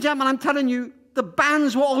 And ladies and gentlemen, I'm telling you, the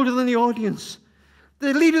bands were older than the audience.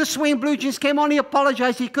 The leader of the Swinging Blue Jeans came on, he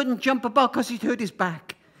apologized, he couldn't jump about because he'd hurt his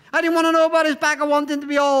back. I didn't want to know about his back, I wanted him to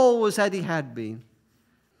be always as he had been.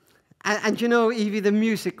 And you know, Evie, the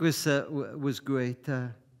music was great.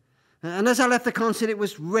 And as I left the concert, it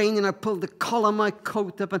was raining. I pulled the collar of my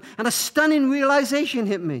coat up, and a stunning realization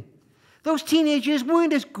hit me. Those teenagers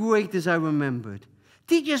weren't as great as I remembered.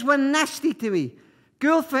 Teachers were nasty to me.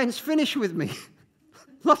 Girlfriends finished with me.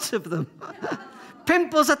 Lots of them.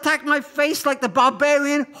 Pimples attacked my face like the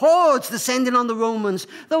barbarian hordes descending on the Romans.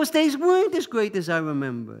 Those days weren't as great as I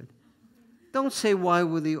remembered. Don't say, why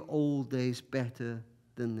were the old days better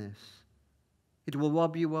than this? It will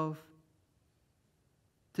rob you of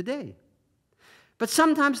today. But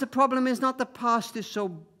sometimes the problem is not the past is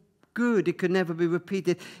so good it could never be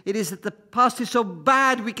repeated. It is that the past is so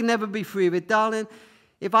bad we can never be free of it. Darling,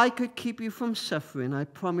 if I could keep you from suffering, I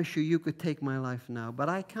promise you, you could take my life now. But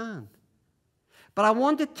I can't. But I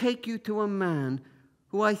want to take you to a man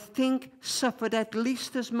who I think suffered at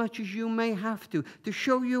least as much as you may have to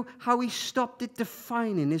show you how he stopped it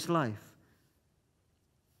defining his life.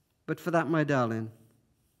 But for that, my darling,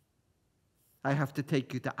 I have to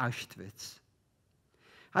take you to Auschwitz.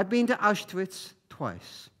 I've been to Auschwitz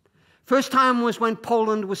twice. First time was when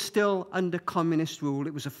Poland was still under communist rule.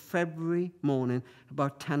 It was a February morning,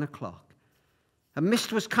 about 10 o'clock. A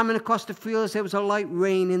mist was coming across the fields. There was a light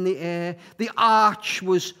rain in the air. The arch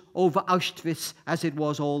was over Auschwitz, as it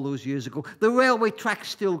was all those years ago. The railway tracks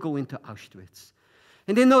still go into Auschwitz.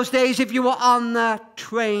 And in those days, if you were on that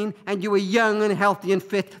train and you were young and healthy and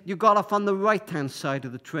fit, you got off on the right-hand side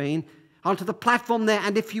of the train, onto the platform there.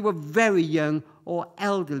 And if you were very young or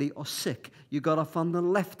elderly or sick, you got off on the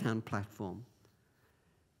left-hand platform.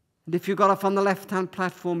 And if you got off on the left-hand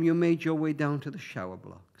platform, you made your way down to the shower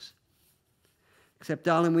blocks. Except,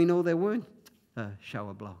 darling, we know there weren't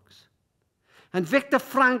shower blocks. And Viktor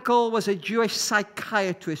Frankl was a Jewish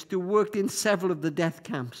psychiatrist who worked in several of the death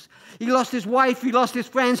camps. He lost his wife, he lost his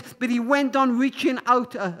friends, but he went on reaching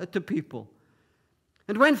out to people.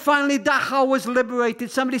 And when finally Dachau was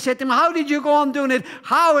liberated, somebody said to him, how did you go on doing it?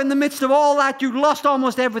 How, in the midst of all that, you lost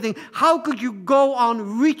almost everything? How could you go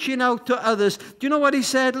on reaching out to others? Do you know what he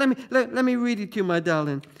said? Let me read it to you, my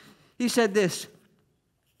darling. He said this: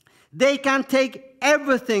 they can take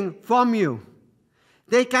everything from you.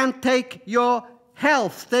 They can take your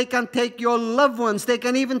health. They can take your loved ones. They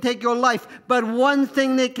can even take your life. But one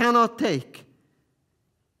thing they cannot take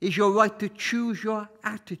is your right to choose your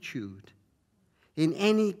attitude in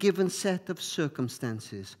any given set of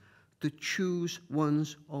circumstances, to choose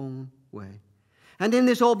one's own way. And in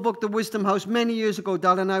this old book, The Wisdom House, many years ago,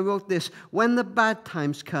 darling, I wrote this: when the bad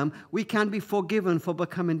times come, we can be forgiven for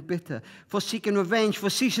becoming bitter, for seeking revenge,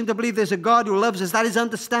 for ceasing to believe there's a God who loves us. That is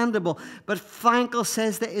understandable. But Frankl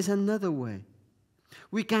says there is another way.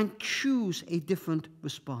 We can choose a different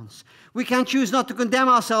response. We can choose not to condemn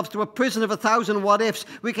ourselves to a prison of 1,000 what-ifs.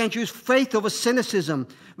 We can choose faith over cynicism.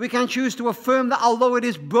 We can choose to affirm that although it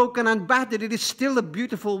is broken and battered, it is still a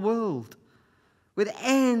beautiful world, with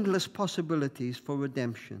endless possibilities for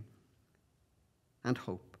redemption and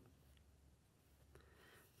hope.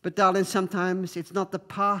 But darling, sometimes it's not the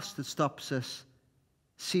past that stops us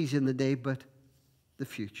seizing the day, but the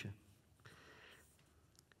future.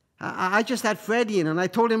 I just had Freddie in, and I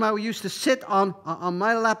told him I used to sit on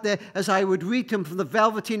my lap there as I would read to him from the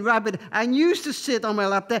Velveteen Rabbit. I used to sit on my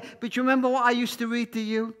lap there, but you remember what I used to read to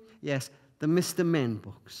you? Yes, the Mr. Men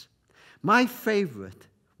books. My favorite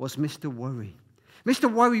was Mr. Worry.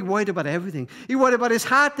 Mr. Worry worried about everything. He worried about his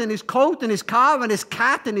hat and his coat and his car and his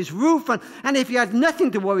cat and his roof. And if he had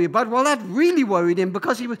nothing to worry about, well, that really worried him,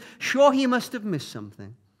 because he was sure he must have missed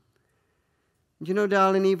something. And you know,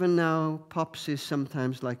 darling, even now, Pops is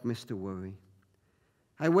sometimes like Mr. Worry.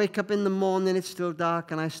 I wake up in the morning, it's still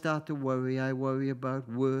dark, and I start to worry. I worry about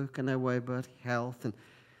work, and I worry about health, and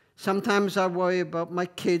sometimes I worry about my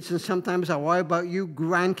kids, and sometimes I worry about you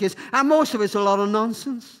grandkids, and most of it's a lot of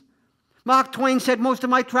nonsense. Mark Twain said, most of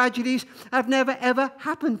my tragedies have never, ever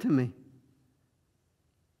happened to me.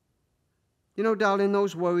 You know, darling,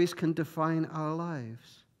 those worries can define our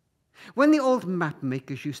lives. When the old map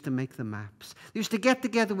makers used to make the maps, they used to get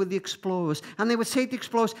together with the explorers, and they would say to the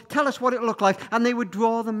explorers, tell us what it looked like, and they would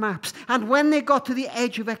draw the maps. And when they got to the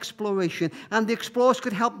edge of exploration, and the explorers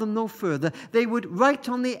could help them no further, they would write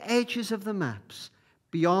on the edges of the maps,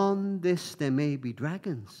 beyond this there may be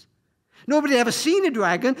dragons. Nobody had ever seen a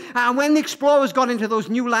dragon, and when the explorers got into those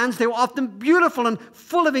new lands, they were often beautiful and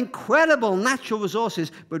full of incredible natural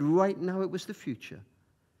resources, but right now it was the future.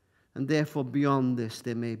 And therefore, beyond this,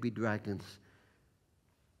 there may be dragons.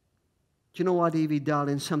 Do you know what, Evie,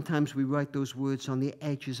 darling? Sometimes we write those words on the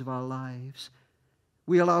edges of our lives.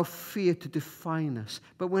 We allow fear to define us,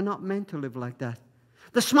 but we're not meant to live like that.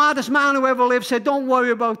 The smartest man who ever lived said, don't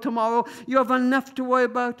worry about tomorrow. You have enough to worry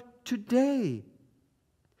about today.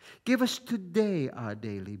 Give us today our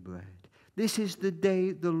daily bread. This is the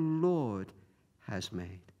day the Lord has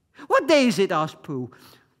made. What day is it? Asked Pooh.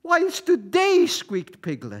 Why, it's today, squeaked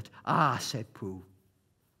Piglet. Ah, said Pooh,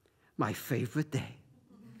 my favorite day.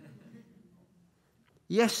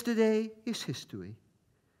 Yesterday is history.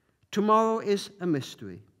 Tomorrow is a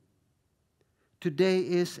mystery. Today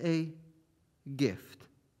is a gift.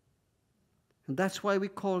 And that's why we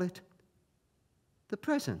call it the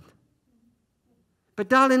present. But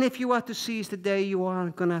darling, if you are to seize the day, you are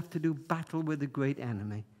going to have to do battle with the great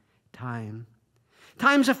enemy, time.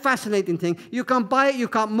 Time's a fascinating thing. You can't buy it, you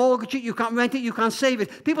can't mortgage it, you can't rent it, you can't save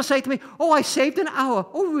it. People say to me, oh, I saved an hour.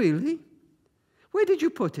 Oh, really? Where did you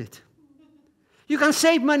put it? You can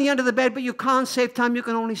save money under the bed, but you can't save time. You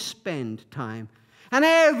can only spend time. And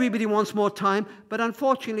everybody wants more time, but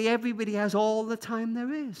unfortunately everybody has all the time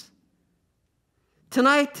there is.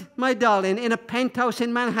 Tonight, my darling, in a penthouse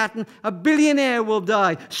in Manhattan, a billionaire will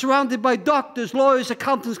die, surrounded by doctors, lawyers,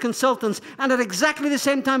 accountants, consultants, and at exactly the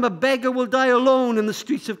same time a beggar will die alone in the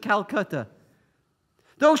streets of Calcutta.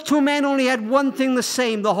 Those two men only had one thing the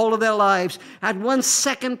same the whole of their lives. At 1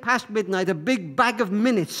 second past midnight, a big bag of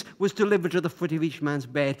minutes was delivered to the foot of each man's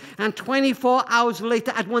bed. And 24 hours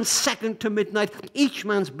later, at 1 second to midnight, each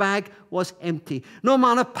man's bag was empty. No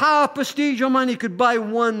amount of power, prestige, or money could buy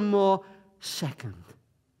one more second.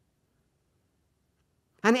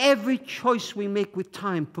 And every choice we make with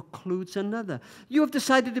time precludes another. You have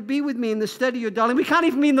decided to be with me in the study, darling. We can't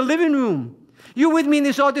even be in the living room. You're with me in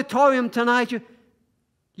this auditorium tonight.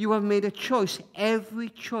 You have made a choice. Every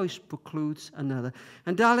choice precludes another.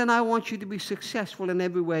 And darling, I want you to be successful in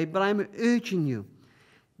every way, but I'm urging you,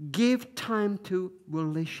 give time to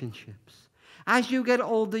relationships. As you get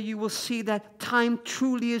older, you will see that time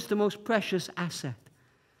truly is the most precious asset.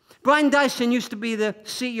 Brian Dyson used to be the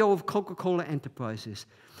CEO of Coca-Cola Enterprises.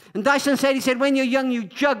 And Dyson said, he said, when you're young, you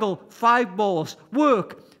juggle 5 balls: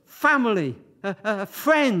 work, family,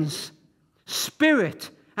 friends,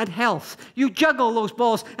 spirit, and health. You juggle those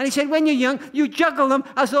balls. And he said, when you're young, you juggle them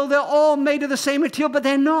as though they're all made of the same material, but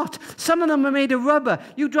they're not. Some of them are made of rubber.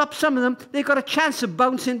 You drop some of them, they've got a chance of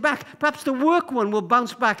bouncing back. Perhaps the work one will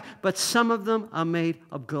bounce back, but some of them are made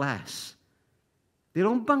of glass. They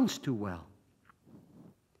don't bounce too well.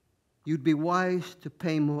 You'd be wise to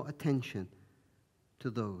pay more attention to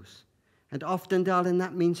those. And often, darling,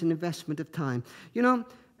 that means an investment of time. You know,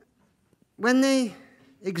 when they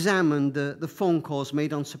examined the phone calls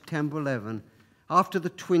made on September 11 after the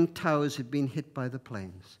Twin Towers had been hit by the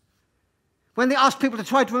planes, when they asked people to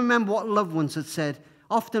try to remember what loved ones had said,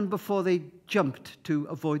 often before they jumped to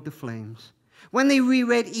avoid the flames, when they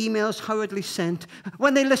reread emails hurriedly sent,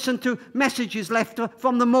 when they listened to messages left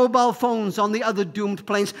from the mobile phones on the other doomed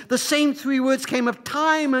planes, the same 3 words came up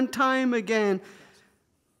time and time again.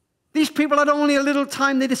 These people had only a little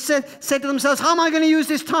time. They just said to themselves, how am I going to use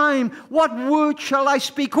this time? What word shall I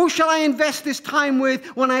speak? Who shall I invest this time with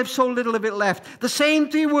when I have so little of it left? The same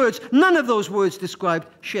 3 words. None of those words described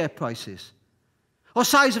share prices, or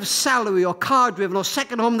size of salary, or car driven, or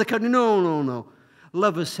second home in the country. No, no, no.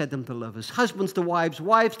 Lovers said them to lovers, husbands to wives,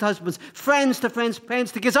 wives to husbands, friends to friends,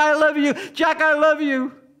 parents to kids. I love you. Jack, I love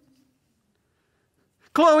you.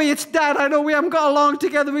 Chloe, it's Dad. I know we haven't got along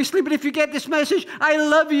together recently, but if you get this message, I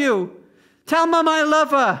love you. Tell Mum I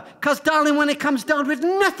love her. Because, darling, when it comes down to it,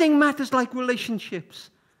 nothing matters like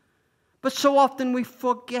relationships. But so often we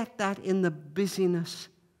forget that in the busyness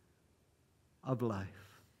of life.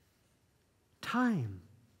 Time.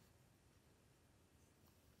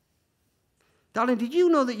 Darling, did you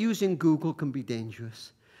know that using Google can be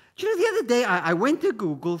dangerous? Do you know, the other day I went to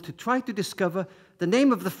Google to try to discover the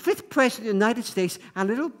name of the 5th president of the United States, and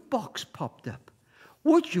a little box popped up.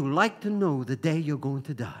 Would you like to know the day you're going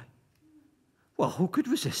to die? Well, who could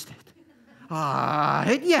resist it?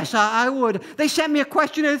 Yes, I would. They sent me a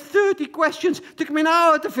questionnaire, 30 questions. Took me an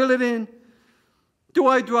hour to fill it in. Do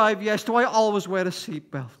I drive? Yes. Do I always wear a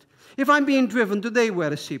seatbelt? If I'm being driven, do they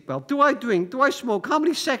wear a seatbelt? Do I drink? Do I smoke? How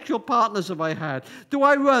many sexual partners have I had? Do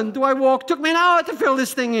I run? Do I walk? Took me an hour to fill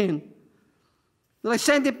this thing in. Then I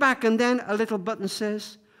send it back, and then a little button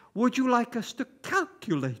says, would you like us to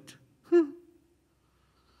calculate?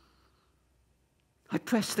 I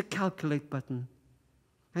press the calculate button,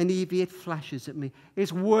 and Evie, it flashes at me.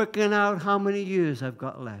 It's working out how many years I've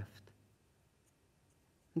got left.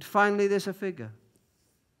 And finally, there's a figure.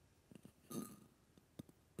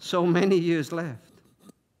 So many years left.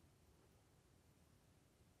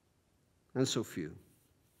 And so few.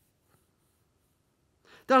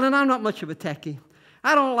 Darling, I'm not much of a techie.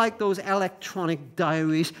 I don't like those electronic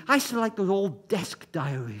diaries. I still like those old desk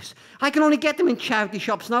diaries. I can only get them in charity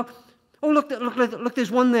shops now. Oh, look, there's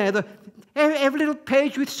one there. Every little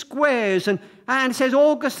page with squares, and it says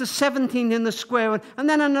August the 17th in the square, and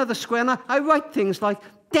then another square, and I write things like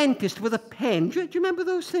dentist with a pen. Do you remember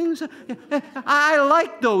those things? I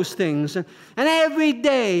like those things. And every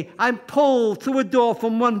day I'm pulled through a door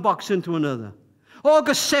from one box into another.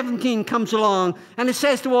 August 17 comes along, and it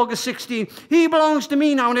says to August 16, he belongs to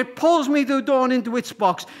me now, and it pulls me through a door and into its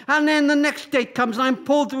box. And then the next date comes, and I'm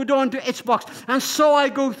pulled through a door into its box. And so I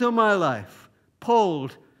go through my life,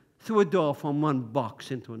 pulled through a door from one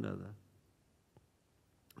box into another.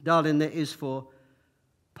 Darling, there is for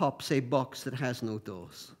Pops a box that has no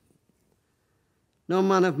doors. No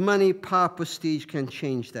amount of money, power, prestige can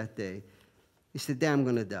change that day. It's the day I'm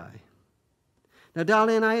going to die. Now,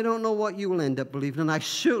 darling, I don't know what you will end up believing, and I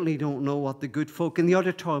certainly don't know what the good folk in the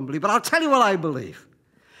auditorium believe, but I'll tell you what I believe.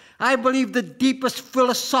 I believe the deepest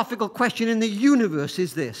philosophical question in the universe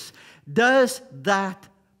is this: does that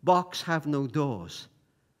box have no doors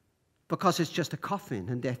because it's just a coffin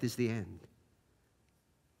and death is the end?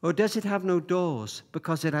 Or does it have no doors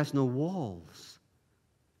because it has no walls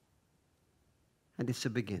and it's a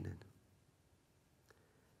beginning?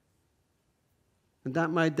 And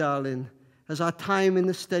that, my darling, as our time in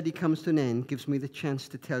the study comes to an end, gives me the chance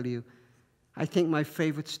to tell you, I think, my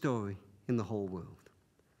favorite story in the whole world.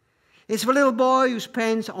 It's of a little boy whose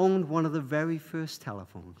parents owned one of the very first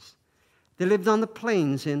telephones. They lived on the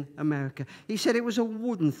plains in America. He said it was a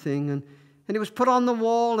wooden thing, and it was put on the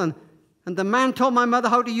wall, and the man told my mother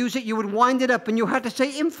how to use it. You would wind it up, and you had to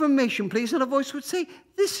say, "Information, please," and a voice would say,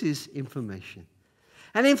 "This is information."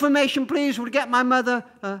 And "Information, please," would get my mother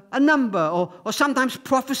a number, or sometimes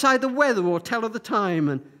prophesy the weather or tell her the time.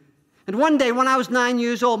 And one day, when I was 9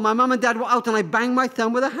 years old, my mum and dad were out, and I banged my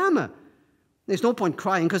thumb with a hammer. There's no point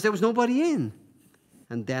crying because there was nobody in.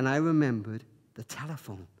 And then I remembered the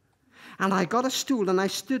telephone. And I got a stool, and I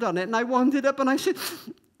stood on it, and I wound it up, and I said,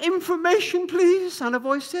 "Information, please." And a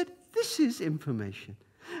voice said, "This is information."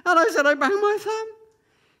 And I said, I banged my thumb.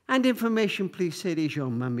 And "Information, please," said, "Is your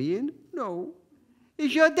mummy in?" "No."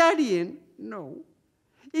 "Is your daddy in?" "No."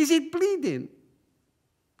 "Is it bleeding?"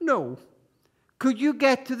 "No." "Could you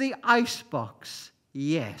get to the ice box?"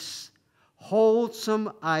 "Yes." "Hold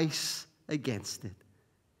some ice against it."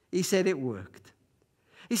 He said it worked.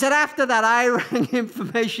 He said, after that, I rang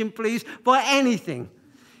 "Information, please," for anything.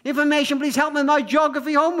 "Information, please, help me with my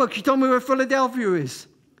geography homework." She told me where Philadelphia is.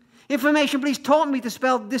 "Information, please," taught me to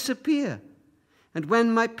spell disappear. And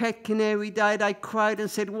when my pet canary died, I cried and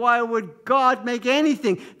said, why would God make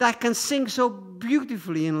anything that can sing so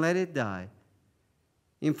beautifully and let it die?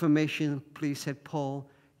 "Information, please," said Paul,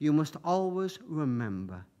 "you must always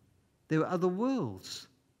remember there are other worlds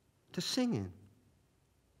to sing in."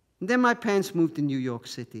 And then my parents moved to New York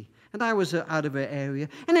City, and I was out of her area.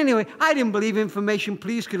 And anyway, I didn't believe "Information,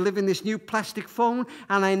 please" could live in this new plastic phone,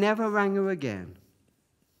 and I never rang her again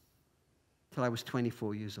till I was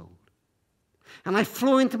 24 years old. And I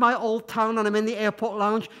flew into my old town, and I'm in the airport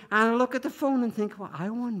lounge, and I look at the phone and think, well,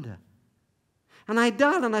 I wonder. And I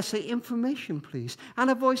dial, and I say, "Information, please."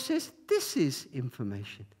 And a voice says, "This is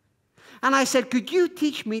information." And I said, "Could you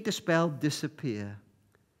teach me to spell disappear?"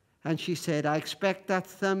 And she said, "I expect that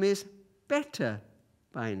thumb is better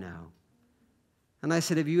by now." And I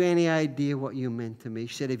said, "Have you any idea what you meant to me?"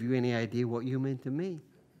 She said, "Have you any idea what you meant to me?"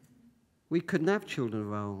 We couldn't have children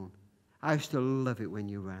of our own. I used to love it when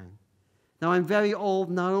you rang. Now, I'm very old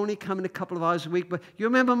now, I only come in a couple of hours a week, but you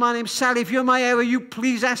remember my name's Sally. If you're in my area, you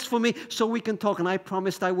please ask for me so we can talk. And I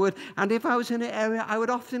promised I would. And if I was in an area, I would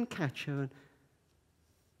often catch her.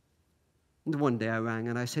 And one day I rang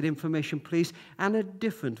and I said, "Information, please." And a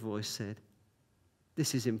different voice said,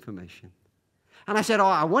 "This is information." And I said, "Oh,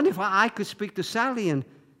 I wonder if I could speak to Sally." And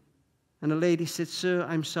a lady said, "Sir,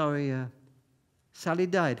 I'm sorry. Sally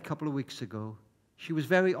died a couple of weeks ago. She was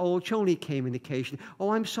very old. She only came in occasionally." "Oh,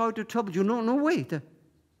 I'm sorry to trouble you." No, wait.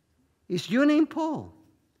 Is your name Paul?"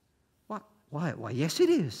 "What? Why, yes, it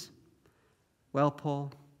is." "Well,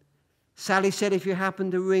 Paul, Sally said if you happen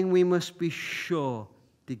to ring, we must be sure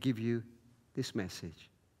to give you this message.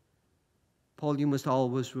 Paul, you must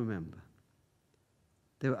always remember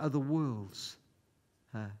there are other worlds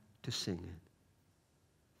to sing in.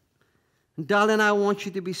 And darling, I want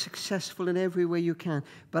you to be successful in every way you can,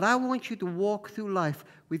 but I want you to walk through life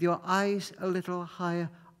with your eyes a little higher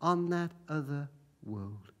on that other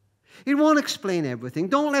world. It won't explain everything.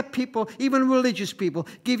 Don't let people, even religious people,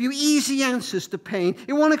 give you easy answers to pain.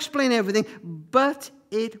 It won't explain everything, but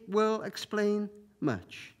it will explain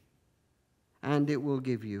much. And it will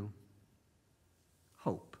give you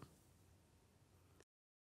hope.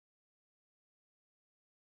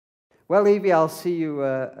 Well, Evie, I'll see you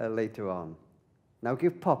later on. Now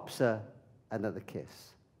give Pops another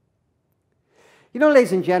kiss. You know,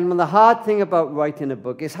 ladies and gentlemen, the hard thing about writing a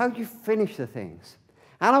book is how you finish the things.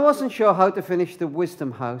 And I wasn't sure how to finish The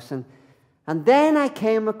Wisdom House, and then I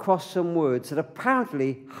came across some words that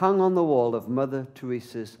apparently hung on the wall of Mother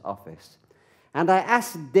Teresa's office. And I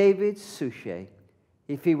asked David Suchet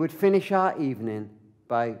if he would finish our evening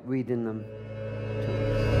by reading them to us.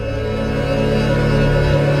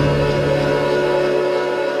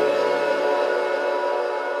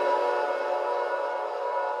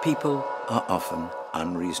 People are often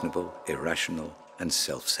unreasonable, irrational, and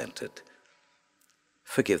self-centered.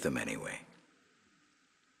 Forgive them anyway.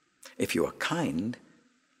 If you are kind,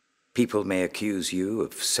 people may accuse you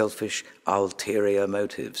of selfish, ulterior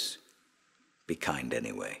motives. be kind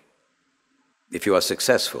anyway. If you are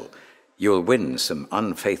successful, you'll win some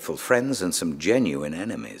unfaithful friends and some genuine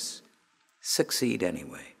enemies. Succeed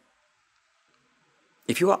anyway.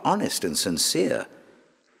 If you are honest and sincere,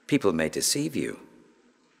 people may deceive you.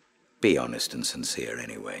 Be honest and sincere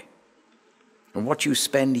anyway. And what you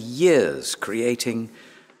spend years creating,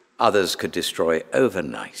 others could destroy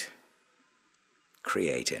overnight.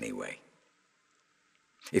 Create anyway.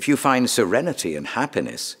 If you find serenity and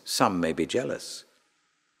happiness, some may be jealous.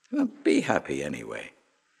 Well, be happy anyway.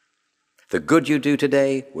 The good you do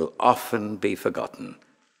today will often be forgotten.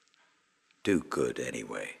 Do good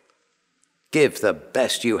anyway. Give the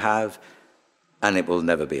best you have, and it will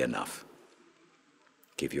never be enough.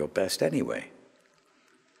 Give your best anyway.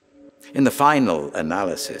 In the final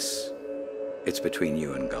analysis, it's between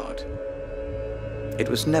you and God. It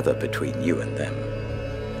was never between you and them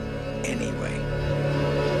anyway.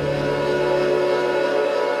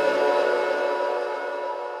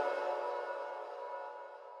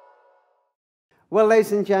 Well,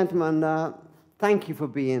 ladies and gentlemen, thank you for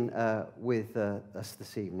being with us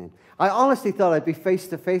this evening. I honestly thought I'd be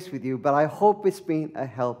face-to-face with you, but I hope it's been a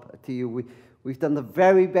help to you. We've done the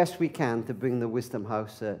very best we can to bring the Wisdom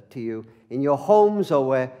House to you in your homes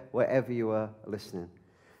or wherever you are listening.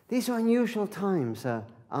 These are unusual times,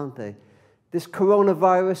 aren't they? This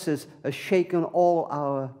coronavirus has shaken all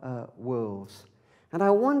our worlds. And I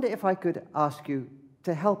wonder if I could ask you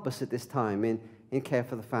to help us at this time in Care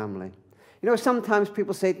for the Family. You know, sometimes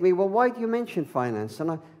people say to me, well, why do you mention finance?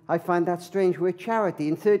 And I find that strange. We're a charity.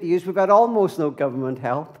 In 30 years, we've had almost no government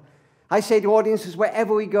help. I say to audiences,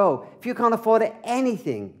 wherever we go, if you can't afford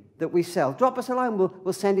anything that we sell, drop us a line.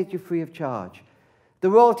 We'll send it to you free of charge. The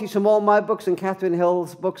royalties from all my books and Catherine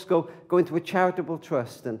Hill's books go into a charitable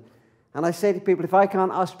trust. And I say to people, if I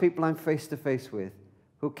can't ask people I'm face-to-face with,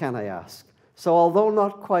 who can I ask? So although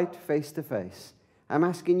not quite face-to-face, I'm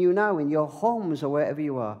asking you now in your homes or wherever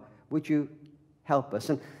you are, would you help us?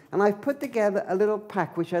 And I've put together a little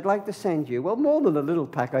pack which I'd like to send you. Well, more than a little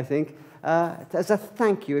pack, I think, as a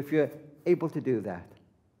thank you if you're able to do that.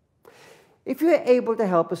 If you're able to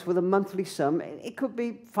help us with a monthly sum, it could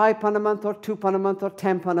be £5 a month or £2 a month or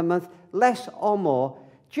 £10 a month, less or more,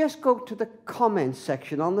 just go to the comments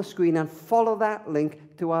section on the screen and follow that link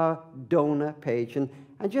to our donor page and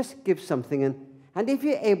just give something. And if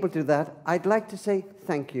you're able to do that, I'd like to say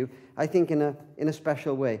thank you, I think in a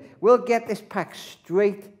special way. We'll get this pack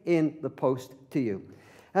straight in the post to you.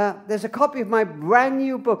 There's a copy of my brand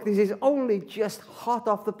new book. This is only just hot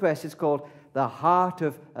off the press. It's called The Heart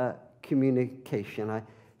of Communication.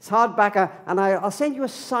 It's hardback, and I'll send you a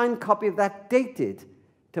signed copy of that dated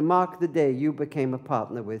to mark the day you became a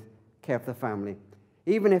partner with Care for the Family.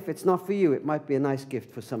 Even if it's not for you, it might be a nice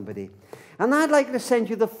gift for somebody. And I'd like to send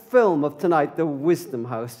you the film of tonight, The Wisdom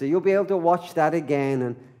House, so you'll be able to watch that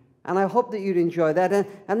again, and I hope that you'd enjoy that.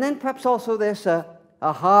 And then perhaps also there's a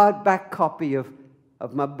hardback copy of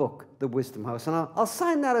my book, The Wisdom House, and I'll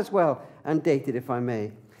sign that as well and date it if I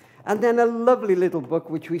may. And then a lovely little book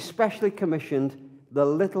which we specially commissioned, The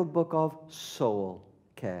Little Book of Soul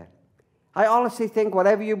Care. I honestly think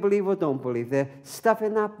whatever you believe or don't believe, there's stuff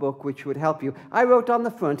in that book which would help you. I wrote on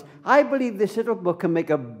the front, I believe this little book can make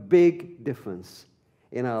a big difference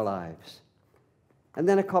in our lives. And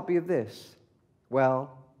then a copy of this.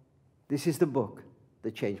 Well, this is the book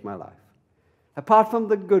that changed my life. Apart from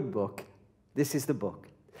the good book, this is the book.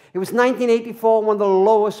 It was 1984, one of the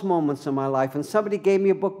lowest moments of my life, and somebody gave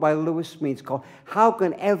me a book by Lewis Smedes called How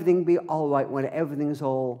Can Everything Be All Right When Everything's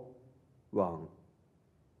All Wrong?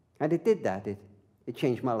 And it did that. It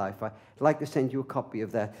changed my life. I'd like to send you a copy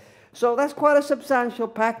of that. So that's quite a substantial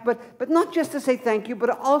pack, but not just to say thank you,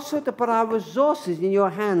 but also to put our resources in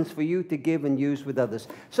your hands for you to give and use with others.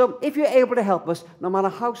 So if you're able to help us, no matter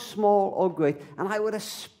how small or great, and I would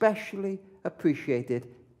especially appreciate it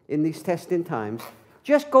in these testing times,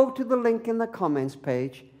 just go to the link in the comments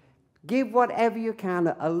page, give whatever you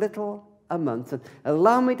can, a little a month, and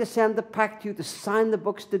allow me to send the pack to you to sign the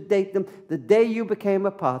books, to date them, the day you became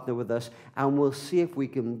a partner with us, and we'll see if we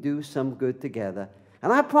can do some good together.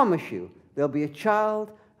 And I promise you, there'll be a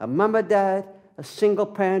child, a mum or dad, a single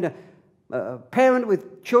parent, a parent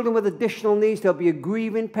with children with additional needs. There'll be a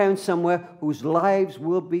grieving parent somewhere whose lives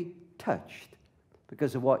will be touched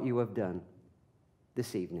because of what you have done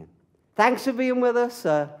this evening. Thanks for being with us.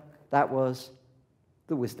 That was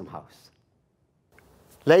The Wisdom House.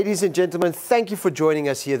 Ladies and gentlemen, thank you for joining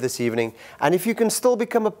us here this evening. And if you can still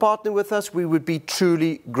become a partner with us, we would be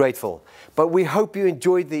truly grateful. But we hope you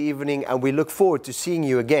enjoyed the evening, and we look forward to seeing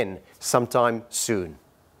you again sometime soon.